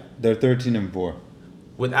 yeah, they're 13-4.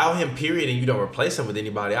 Without him, period, and you don't replace him with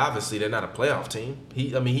anybody, obviously they're not a playoff team.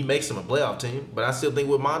 He makes them a playoff team, but I still think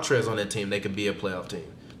with Montrez on that team, they could be a playoff team.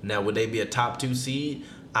 Now, would they be a top 2 seed?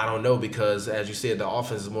 I don't know, because as you said, the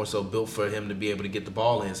offense is more so built for him to be able to get the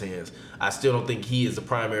ball in his hands. I still don't think he is the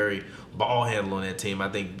primary ball handler on that team. I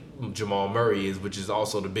think Jamal Murray is, which is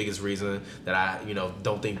also the biggest reason that I,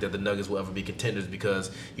 don't think that the Nuggets will ever be contenders, because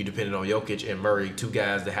you depended on Jokic and Murray, two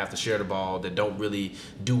guys that have to share the ball, that don't really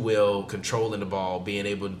do well controlling the ball, being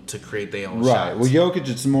able to create their own shots. Right. Well, Jokic,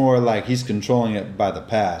 it's more like he's controlling it by the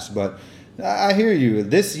pass, but I hear you.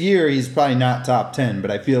 This year, he's probably not top 10, but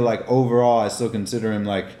I feel like overall, I still consider him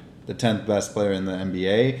like the 10th best player in the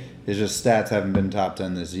NBA. His just stats haven't been top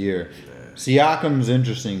 10 this year. Siakam's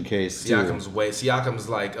interesting case, too. Siakam's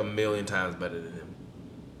like a million times better than him.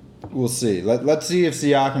 We'll see. Let's see if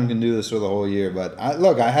Siakam can do this for the whole year. But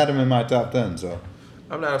I had him in my top 10, so.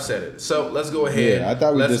 I'm not upset. So let's go ahead. Yeah, I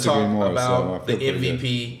thought we let's disagree talk more, about so I the feel pretty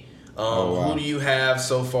MVP. Wow. Who do you have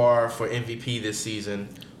so far for MVP this season?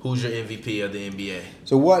 Who's your MVP of the NBA?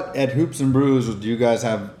 So what, at Hoops and Brews, do you guys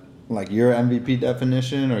have like your MVP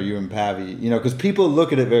definition, or you and Pavi? Because people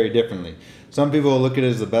look at it very differently. Some people look at it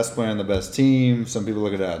as the best player on the best team. Some people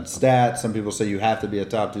look at it on stats. Some people say you have to be a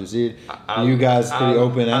top 2 seed. You guys pretty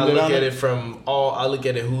open-ended on it? I look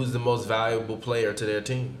at it who's the most valuable player to their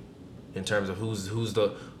team, in terms of who's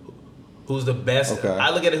the best. Okay. I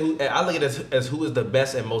look at it as who is the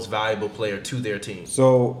best and most valuable player to their team.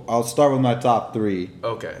 So I'll start with my top 3.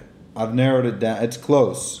 Okay. I've narrowed it down. It's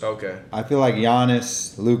close. Okay. I feel like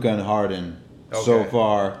Giannis, Luka, and Harden so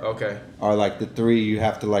far are like the 3 you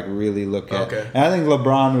have to like really look at. Okay. And I think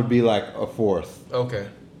LeBron would be like a 4th. Okay.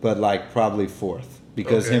 But like probably 4th,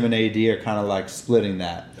 because him and AD are kind of like splitting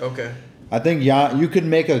that. Okay. I think you could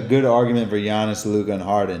make a good argument for Giannis, Luka, and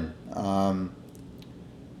Harden.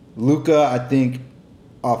 Luka, I think,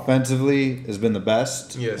 offensively has been the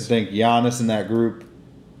best. Yes. I think Giannis in that group.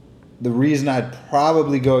 The reason I'd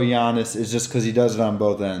probably go Giannis is just because he does it on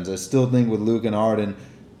both ends. I still think with Luka and Harden,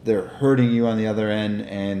 they're hurting you on the other end,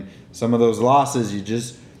 and some of those losses,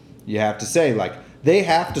 you have to say, like, they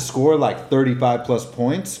have to score like 35 plus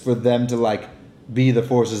points for them to like be the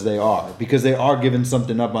forces they are, because they are giving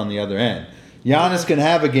something up on the other end. Giannis can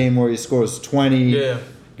have a game where he scores 20,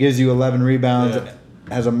 gives you 11 rebounds,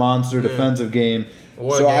 has a monster defensive game.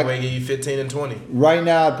 Or a game where he give you 15 and 20. Right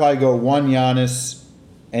now, I'd probably go one Giannis,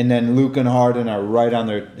 and then Luka and Harden are right on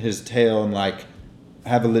his tail and like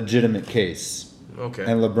have a legitimate case. Okay.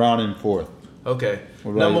 And LeBron in 4th. Okay.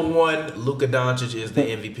 Number 1, Luka Doncic is the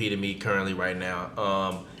MVP to me currently right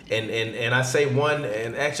now. And I say 1,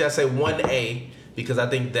 and actually I say 1A, because I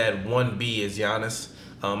think that 1B is Giannis.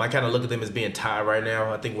 I kind of look at them as being tied right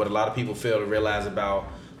now. I think what a lot of people fail to realize about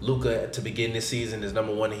Luka to begin this season is,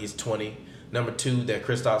 number 1, he's 20. Number 2, that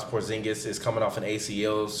Kristaps Porzingis is coming off an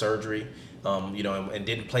ACL surgery, and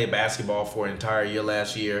didn't play basketball for an entire year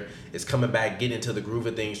last year. Is coming back, getting into the groove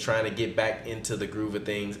of things, trying to get back into the groove of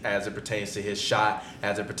things as it pertains to his shot,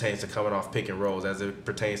 as it pertains to coming off pick and rolls, as it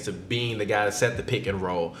pertains to being the guy to set the pick and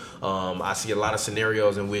roll. I see a lot of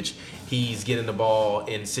scenarios in which he's getting the ball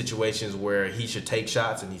in situations where he should take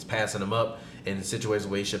shots and he's passing them up, in situations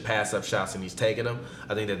where he should pass up shots and he's taking them.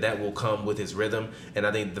 I think that will come with his rhythm. And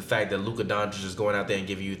I think the fact that Luka Doncic is going out there and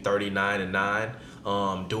giving you 39 and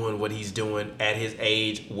 9, doing what he's doing at his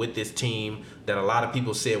age with this team that a lot of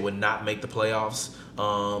people said would not make the playoffs,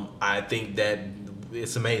 I think that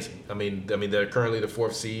it's amazing. I mean, they're currently the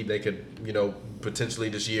 4th seed. They could, potentially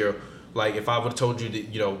this year, like if I would have told you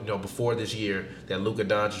that, before this year that Luka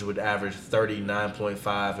Doncic would average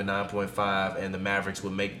 39.5 and 9.5 and the Mavericks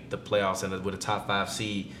would make the playoffs and with a top 5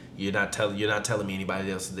 seed, you're not telling me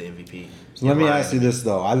anybody else is the MVP. So let me ask you this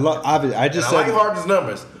though. I like Harden's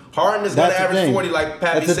numbers. Harden is going to average 40, like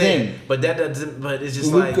Pappy said, but that doesn't. But it's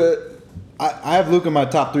just Luka, I have Luka in my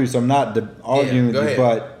top 3, so I'm not arguing with you. ahead.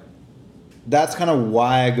 But that's kind of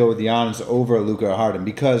why I go with Giannis over Luka or Harden,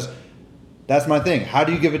 because that's my thing. How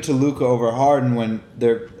do you give it to Luka over Harden when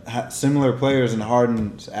they're similar players and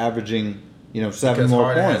Harden's averaging 7 more Harden points?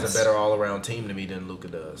 Harden has a better all-around team to me than Luka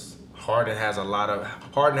does. Harden has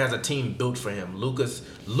a team built for him. Luka is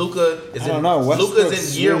I don't know.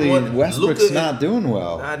 Luka's in year 1. Westbrook's not doing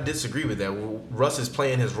well. I disagree with that. Russ is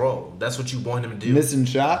playing his role. That's what you want him to do. Missing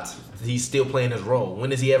shots? He's still playing his role. When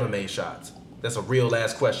has he ever made shots? That's a real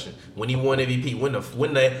last question. When he won MVP,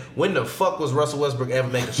 when the fuck was Russell Westbrook ever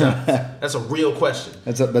making shots? That's a real question.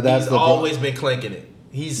 He's always been clanking it.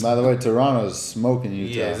 By the way, Toronto's smoking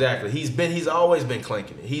Utah. Yeah, exactly. He's always been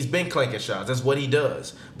clanking it. He's been clanking shots. That's what he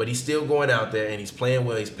does. But he's still going out there and he's playing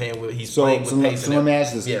well. He's playing with pace. So let me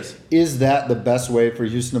ask this. Yes. Is that the best way for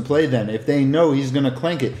Houston to play then? If they know he's going to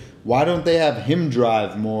clank it, why don't they have him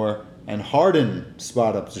drive more and Harden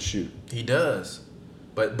spot up to shoot? He does.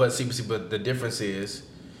 But the difference is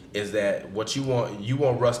that what you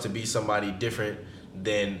want Russ to be somebody different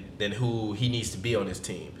than who he needs to be on his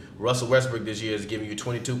team. Russell Westbrook this year is giving you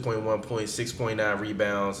 22.1 points, 6.9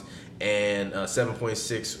 rebounds, and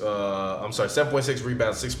 7.6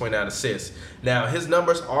 rebounds, 6.9 assists. Now, his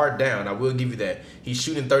numbers are down. I will give you that. He's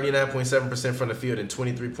shooting 39.7% from the field and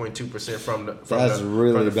 23.2% from the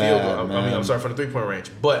really field bad, goal. man. from the three-point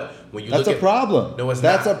range. But when you That's look a problem. No, it's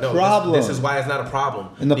That's not. a problem. This is why it's not a problem.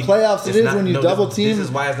 In the playoffs, it is when you double team this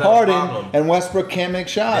is why it's not Harden a problem. and Westbrook can't make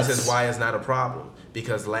shots. This is why it's not a problem.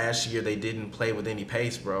 Because last year they didn't play with any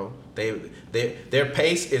pace, bro. Their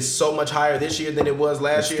pace is so much higher this year than it was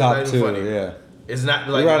last year. Top Not even two, funny. yeah. It's not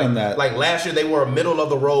You're right on that. Like last year they were a middle of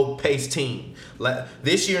the road pace team.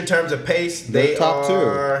 This year in terms of pace, They're top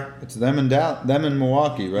are two. It's them and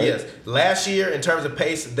Milwaukee, right? Yes. Last year, in terms of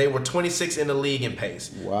pace, they were 26 in the league in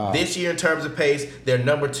pace. Wow. This year, in terms of pace, they're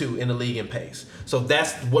number 2 in the league in pace. So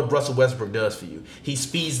that's what Russell Westbrook does for you. He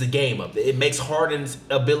speeds the game up. It makes Harden's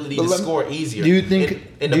ability to score easier. Do you think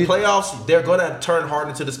in the playoffs they're gonna turn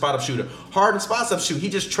Harden to the spot up shooter? Harden spots up shoot. He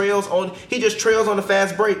just trails on the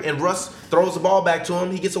fast break, and Russ throws the ball back to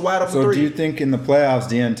him. He gets a wide open three. So do you think in the playoffs,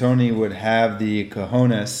 D'Antoni would have the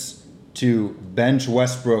cojones to bench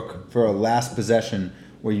Westbrook for a last possession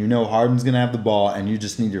where you know Harden's going to have the ball and you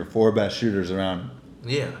just need your 4 best shooters around him?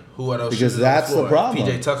 Yeah, who are those? Because shooters that's on the the floor? problem.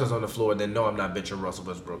 If PJ Tucker's on the floor, then no, I'm not benching Russell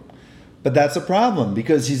Westbrook. But that's a problem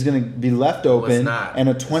because he's going to be left open, and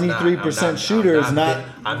a 23% shooter is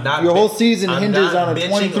not. Your whole season hinges on a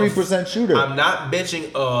 23% shooter. I'm not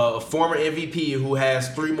benching a former MVP who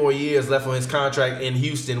has 3 more years left on his contract in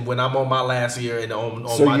Houston when I'm on my last year and on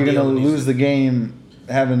so my you're deal. going to lose the game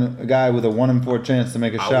having a guy with a 1 in 4 chance to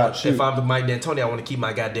make a shot. Shoot. If I'm Mike D'Antoni, I want to keep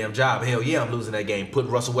my goddamn job. Hell yeah, I'm losing that game. Put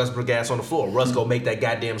Russell Westbrook ass on the floor. Russ go make that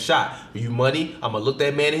goddamn shot. You money, I'm going to look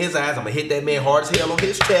that man in his eyes. I'm going to hit that man hard as hell on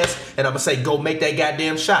his chest. And I'm going to say, go make that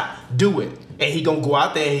goddamn shot. Do it. And he going to go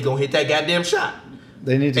out there and he going to hit that goddamn shot.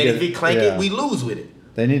 They need to and if he clank it, we lose with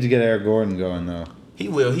it. They need to get Eric Gordon going, though. He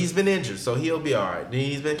will. He's been injured, so he'll be all right.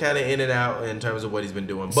 He's been kind of in and out in terms of what he's been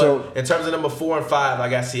doing. But So, in terms of number 4 and 5, I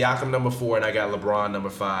got Siakam number 4, and I got LeBron number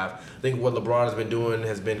 5. I think what LeBron has been doing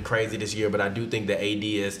has been crazy this year, but I do think that AD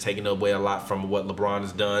is taking away a lot from what LeBron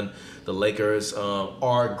has done. The Lakers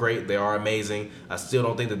are great. They are amazing. I still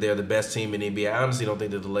don't think that they're the best team in the NBA. I honestly don't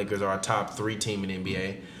think that the Lakers are a top 3 team in the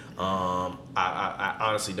NBA. I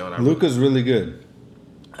honestly don't. Luka's really good.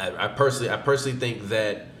 I personally think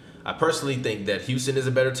that Houston is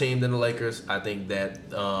a better team than the Lakers. I think that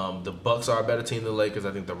the Bucks are a better team than the Lakers.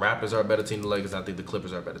 I think the Raptors are a better team than the Lakers. I think the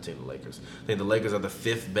Clippers are a better team than the Lakers. I think the Lakers are the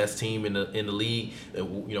 5th best team in the league.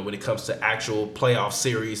 You know, when it comes to actual playoff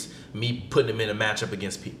series, me putting them in a matchup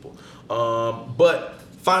against people. But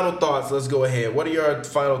final thoughts. Let's go ahead. What are your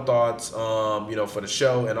final thoughts? For the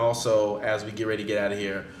show, and also as we get ready to get out of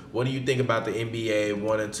here, what do you think about the NBA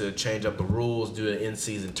wanting to change up the rules due to the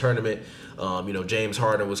in-season tournament? James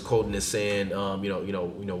Harden was quoting as saying,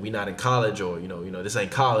 we not in college, or this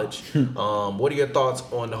ain't college. What are your thoughts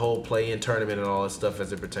on the whole play-in tournament and all that stuff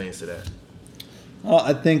as it pertains to that? Well,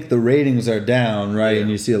 I think the ratings are down, right? Yeah.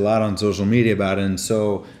 And you see a lot on social media about it. And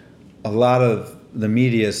so a lot of the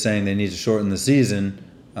media is saying they need to shorten the season,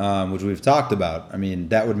 which we've talked about. I mean,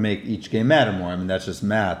 that would make each game matter more. I mean, that's just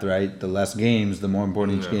math, right? The less games, the more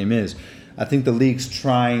important each game is. I think the league's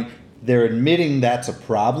they're admitting that's a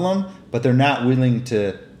problem, but they're not willing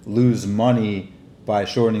to lose money by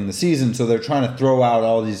shortening the season. So they're trying to throw out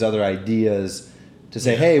all these other ideas to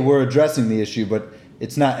say, hey, we're addressing the issue, but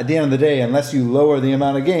it's not, at the end of the day, unless you lower the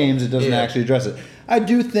amount of games, it doesn't actually address it. I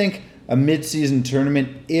do think a mid-season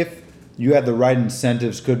tournament, if you had the right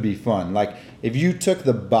incentives, could be fun. Like, if you took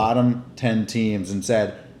the bottom 10 teams and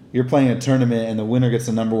said, you're playing a tournament and the winner gets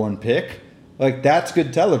the number 1 pick, like, that's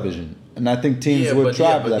good television. And I think teams would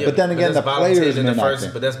try for that. But then again, the players may not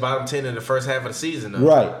think. But that's bottom 10 in the first half of the season, though.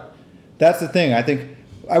 Right. That's the thing.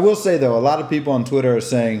 I will say, though, a lot of people on Twitter are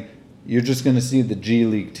saying you're just going to see the G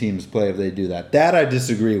League teams play if they do that. That I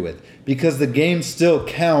disagree with, because the games still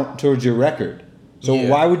count towards your record. So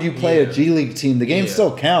why would you play a G League team? The game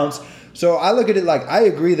still counts. So I look at it like, I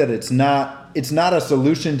agree that it's not a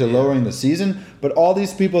solution to lowering the season, but all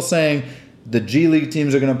these people saying the G League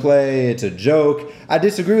teams are going to play, it's a joke. I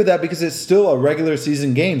disagree with that because it's still a regular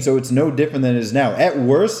season game, so it's no different than it is now. At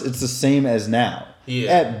worst, it's the same as now.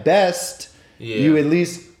 Yeah. At best, you at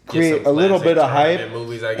least create a little bit of hype.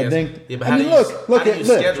 Movies, I guess. I think. Yeah, but I mean, look.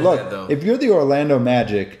 that, though? If you're the Orlando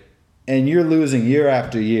Magic and you're losing year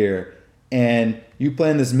after year, and you play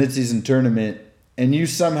in this midseason tournament, and you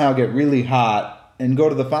somehow get really hot and go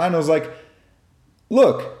to the finals, like,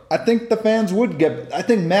 look, I think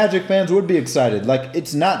Magic fans would be excited. Like,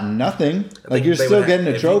 it's not nothing. Like, you're still getting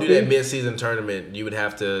a trophy. If you do that mid-season tournament, you would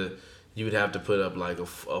have to You would have to put up like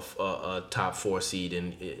a top 4 seed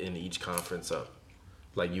in each conference up.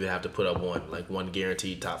 Like you would have to put up one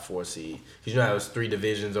guaranteed top 4 seed. Because you know how it's 3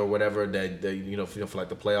 divisions or whatever that for like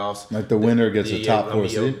the playoffs. Like the winner gets a top 4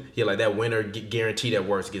 seed. Yeah, like that winner guaranteed at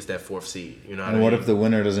worst gets that 4th seed. You know what I mean? And what if the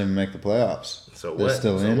winner doesn't even make the playoffs? So they're what?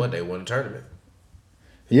 still so in? what? They won a tournament.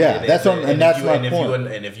 Yeah, that's my point.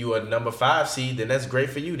 And if you a number 5 seed, then that's great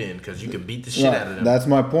for you then, because you can beat the shit out of them. That's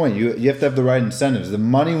my point. You have to have the right incentives. The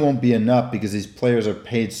money won't be enough because these players are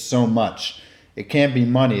paid so much. It can't be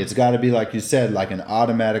money. It's got to be, like you said, like an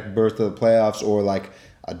automatic berth of the playoffs or like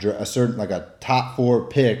a certain, like a top 4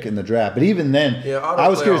 pick in the draft. But even then, I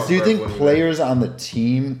was curious. Do you think players on the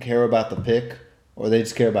team care about the pick? Or they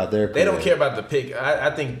just care about their career? They don't care about the pick.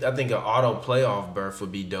 I think an auto playoff berth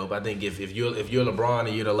would be dope. I think if you're LeBron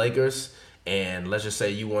and you're the Lakers, and let's just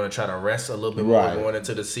say you want to try to rest a little bit more going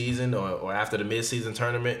into the season or after the midseason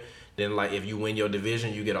tournament, then like if you win your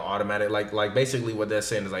division, you get an automatic like basically what they're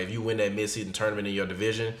saying is like if you win that midseason tournament in your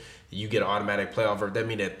division, you get an automatic playoff berth. That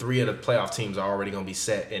means that 3 of the playoff teams are already going to be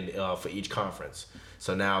set in for each conference.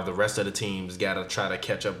 So now the rest of the teams got to try to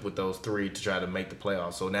catch up with those 3 to try to make the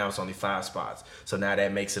playoffs. So now it's only 5 spots. So now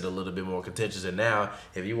that makes it a little bit more contentious. And now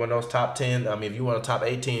if you want those top 10, if you want the top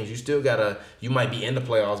 8 teams, you might be in the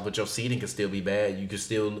playoffs, but your seeding can still be bad. You can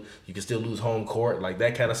still lose home court, like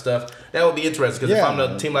that kind of stuff. That would be interesting because if I'm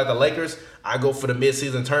a team like the Lakers, I go for the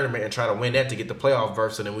midseason tournament and try to win that to get the playoff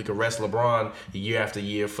berth, so then we can rest LeBron year after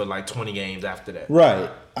year for like 20 games after that. Right.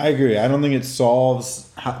 I agree. I don't think it solves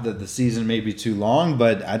that the season may be too long,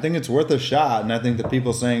 but I think it's worth a shot. And I think the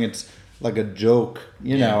people saying it's like a joke,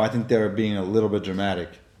 you know, I think they're being a little bit dramatic.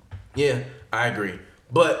 Yeah, I agree.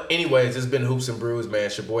 But anyways, it's been Hoops and Brews, man.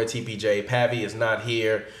 It's your boy TPJ. Pavi is not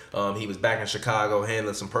here. He was back in Chicago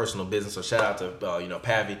handling some personal business. So shout out to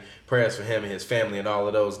Pavi. Prayers for him and his family and all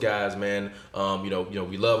of those guys, man.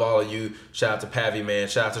 We love all of you. Shout out to Pavi, man.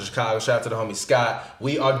 Shout out to Chicago. Shout out to the homie Scott.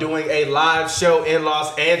 We are doing a live show in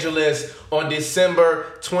Los Angeles on December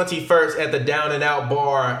 21st at the Down and Out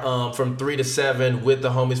Bar from 3 to 7 with the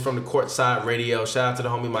homies from the Courtside Radio. Shout out to the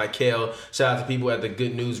homie Michael. Shout out to people at the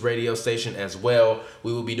Good News radio station as well.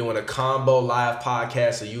 We will be doing a combo live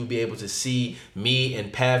podcast, so you'll be able to see me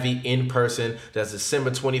and Pavi in person. That's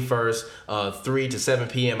December 21st, 3 to 7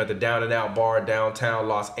 p.m. at the Down and Out Bar, downtown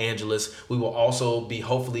Los Angeles. We will also be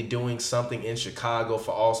hopefully doing something in Chicago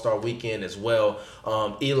for All-Star Weekend as well.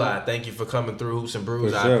 Eli, thank you for coming through Hoops and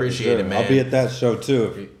Brews. I appreciate it, man. I'll be at that show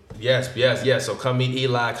too. Yes. So come meet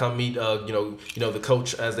Eli. Come meet the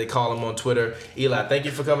coach, as they call him on Twitter. Eli, thank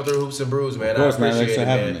you for coming through Hoops and Brews, man. Of course, I appreciate man. Thanks for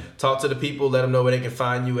having me. Talk to the people. Let them know where they can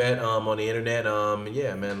find you at on the internet.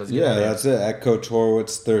 Yeah, man. Let's get it. That's it. At Coach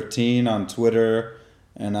Horowitz 13 on Twitter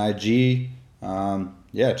and IG.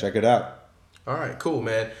 Check it out. All right, cool,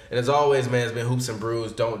 man. And as always, man, it's been Hoops and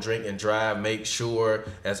Brews. Don't drink and drive. Make sure,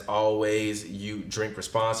 as always, you drink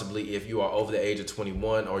responsibly. If you are over the age of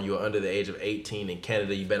 21 or you are under the age of 18 in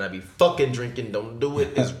Canada, you better not be fucking drinking. Don't do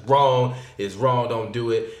it. It's wrong. It's wrong. Don't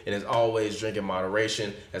do it. And as always, drink in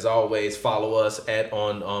moderation. As always, follow us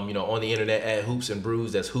on the internet at Hoops and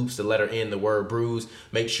Brews. That's hoops, the letter N, the word brews.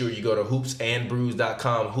 Make sure you go to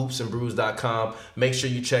hoopsandbrews.com, hoopsandbrews.com. Make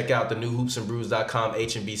sure you check out the new hoopsandbrews.com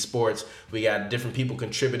H&B Sports. We got different people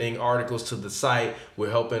contributing articles to the site.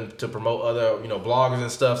 We're helping to promote other, bloggers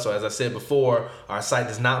and stuff. So as I said before, our site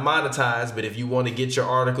is not monetized, but if you want to get your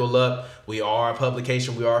article up, we are a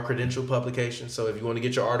publication. We are a credentialed publication. So if you want to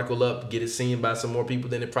get your article up, get it seen by some more people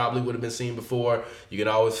than it probably would have been seen before, you can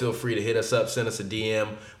always feel free to hit us up, send us a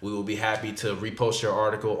DM. We will be happy to repost your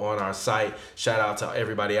article on our site. Shout out to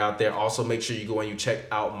everybody out there. Also, make sure you go and you check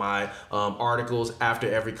out my articles after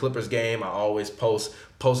every Clippers game. I always post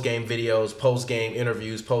post-game videos, post-game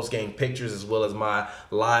interviews, post-game pictures, as well as my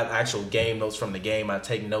live actual game notes from the game. I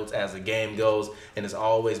take notes as the game goes. And as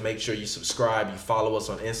always, make sure you subscribe. You follow us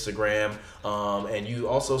on Instagram. And you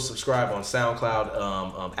also subscribe on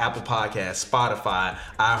SoundCloud, Apple Podcasts, Spotify,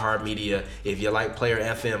 iHeartMedia. If you like Player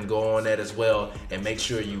FM, go on that as well. And make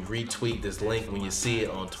sure you retweet this link when you see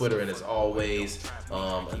it on Twitter. And as always,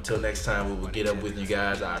 until next time, we will get up with you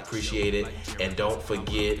guys. I appreciate it. And don't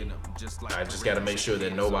forget, I just got to make sure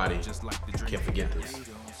that nobody can forget this.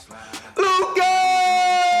 Luka!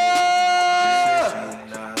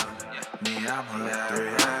 Me, I'm her 3.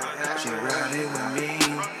 She riding with me.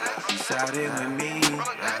 She siding with me.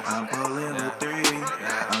 I'm pulling with 3.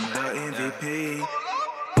 I'm the MVP.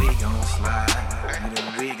 We gon' slide, and then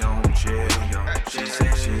we gon' chill. She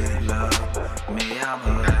said she love me. I'm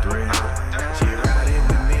her